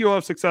think TCU will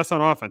have success on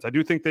offense. I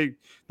do think they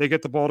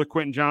get the ball to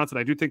Quentin Johnston.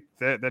 I do think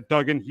that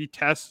Duggan, he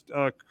tests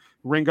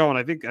Ringo, and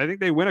I think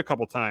they win a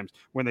couple times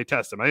when they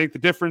test him. I think the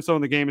difference though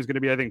in the game is going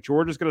to be, I think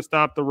Georgia's going to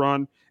stop the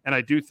run, and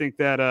I do think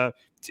that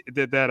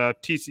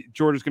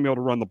Georgia's going to be able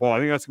to run the ball. I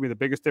think that's going to be the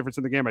biggest difference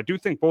in the game. I do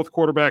think both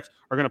quarterbacks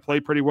are going to play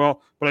pretty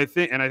well, but I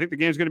think the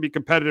game's going to be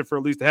competitive for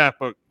at least a half.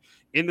 But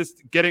in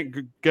this getting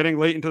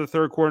late into the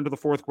third quarter, into the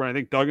fourth quarter, I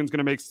think Duggan's going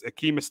to make a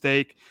key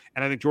mistake,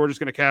 and I think Georgia's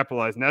going to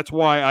capitalize, and that's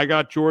why I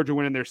got Georgia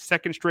winning their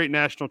second straight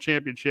national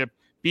championship,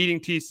 beating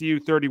TCU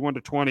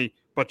 31-20.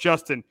 But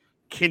Justin,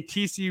 can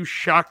TCU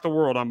shock the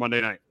world on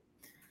Monday night?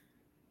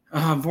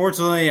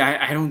 Unfortunately,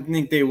 I don't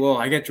think they will.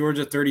 I got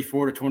Georgia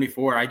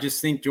 34-24. I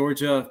just think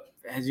Georgia,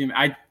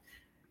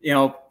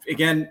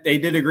 again, they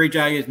did a great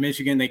job against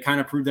Michigan. They kind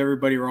of proved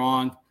everybody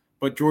wrong.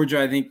 But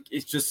Georgia, I think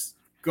it's just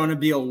going to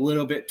be a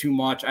little bit too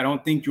much. I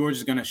don't think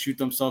Georgia's going to shoot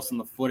themselves in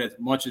the foot as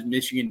much as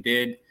Michigan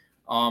did.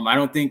 I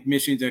don't think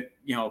Michigan's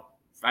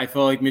I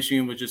felt like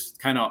Michigan was just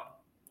kind of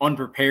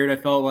unprepared, I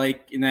felt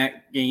like, in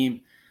that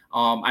game.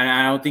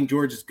 I don't think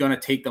Georgia's going to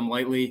take them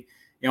lightly.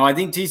 I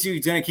think TCU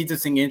is going to keep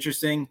this thing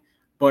interesting,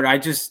 but I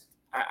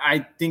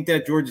think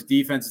that Georgia's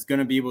defense is going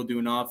to be able to do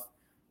enough.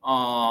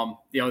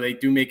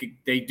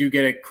 They do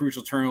get a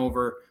crucial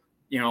turnover.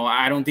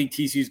 I don't think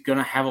TCU is going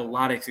to have a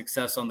lot of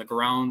success on the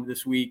ground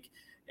this week.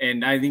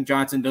 And I think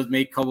Johnson does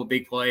make a couple of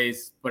big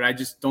plays, but I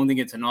just don't think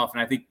it's enough.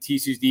 And I think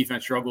TCU's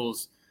defense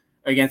struggles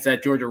against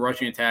that Georgia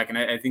rushing attack. And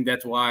I think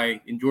that's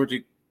why Georgia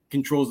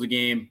controls the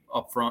game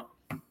up front.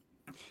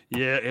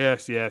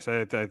 Yes.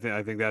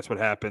 I think that's what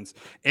happens,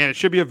 and it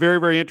should be a very,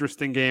 very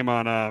interesting game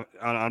on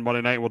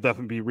Monday night. We'll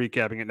definitely be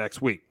recapping it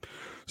next week.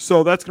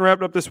 So that's gonna wrap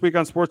it up this week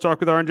on Sports Talk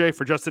with RJ.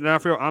 For Justin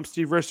D'Onofrio, I'm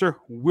Steve Risser.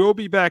 We'll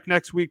be back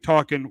next week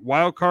talking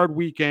Wild Card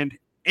Weekend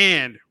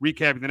and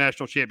recapping the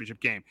national championship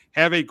game.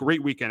 Have a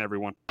great weekend,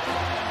 everyone.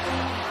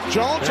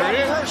 Jones on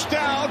first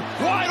down,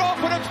 wide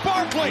open. It's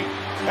Barkley,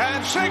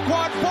 and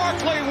Saquon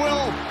Barkley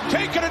will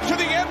take it into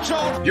the end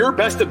zone. Your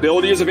best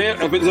ability is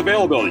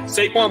availability.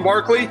 Saquon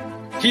Barkley,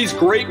 he's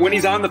great when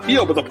he's on the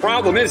field, but the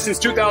problem is since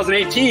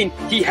 2018,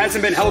 he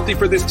hasn't been healthy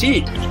for this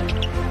team.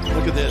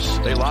 Look at this.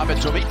 They lob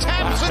it to him. He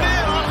taps it in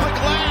off the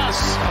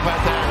glass. How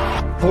about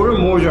that? Porter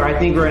Moser, I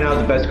think right now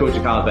is the best coach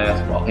of college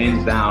basketball,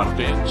 hands down.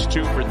 Fins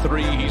 2 for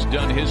 3. He's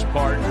done his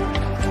part.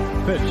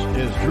 Pitch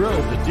is drilled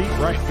to deep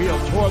right field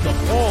toward the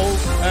pole,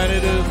 and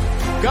it is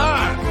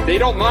gone. They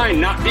don't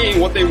mind not being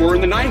what they were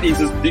in the 90s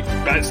as the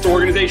best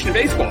organization in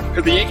baseball,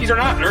 because the Yankees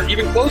aren't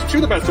even close to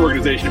the best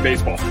organization in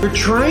baseball. You're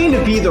trying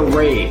to be the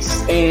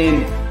Rays,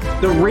 and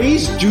the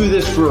Rays do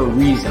this for a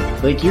reason.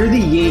 Like, you're the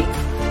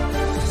Yankees.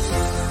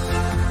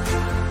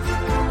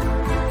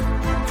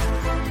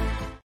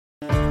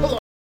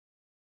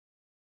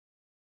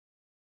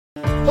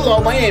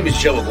 Hello, my name is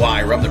Joe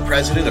Aguirre. I'm the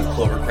president of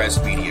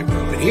Clovercrest Media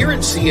Group. And here at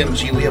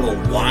CMG, we have a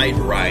wide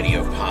variety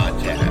of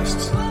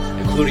podcasts,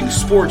 including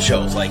sports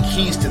shows like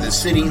Keys to the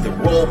City, The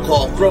Roll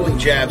Call, Throwing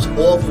Jabs,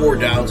 All Four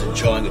Downs, and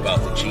Jawing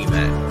About the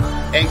G-Men.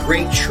 And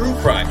great true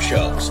crime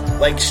shows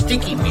like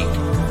Stinky Week,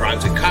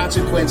 Crimes and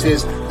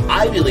Consequences,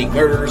 Ivy League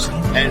Murders,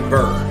 and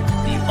Bird,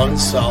 the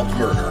unsolved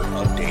murder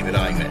of David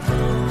Eichmann.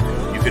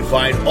 You can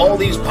find all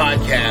these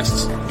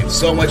podcasts and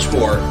so much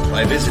more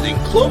by visiting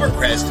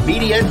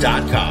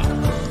ClovercrestMedia.com.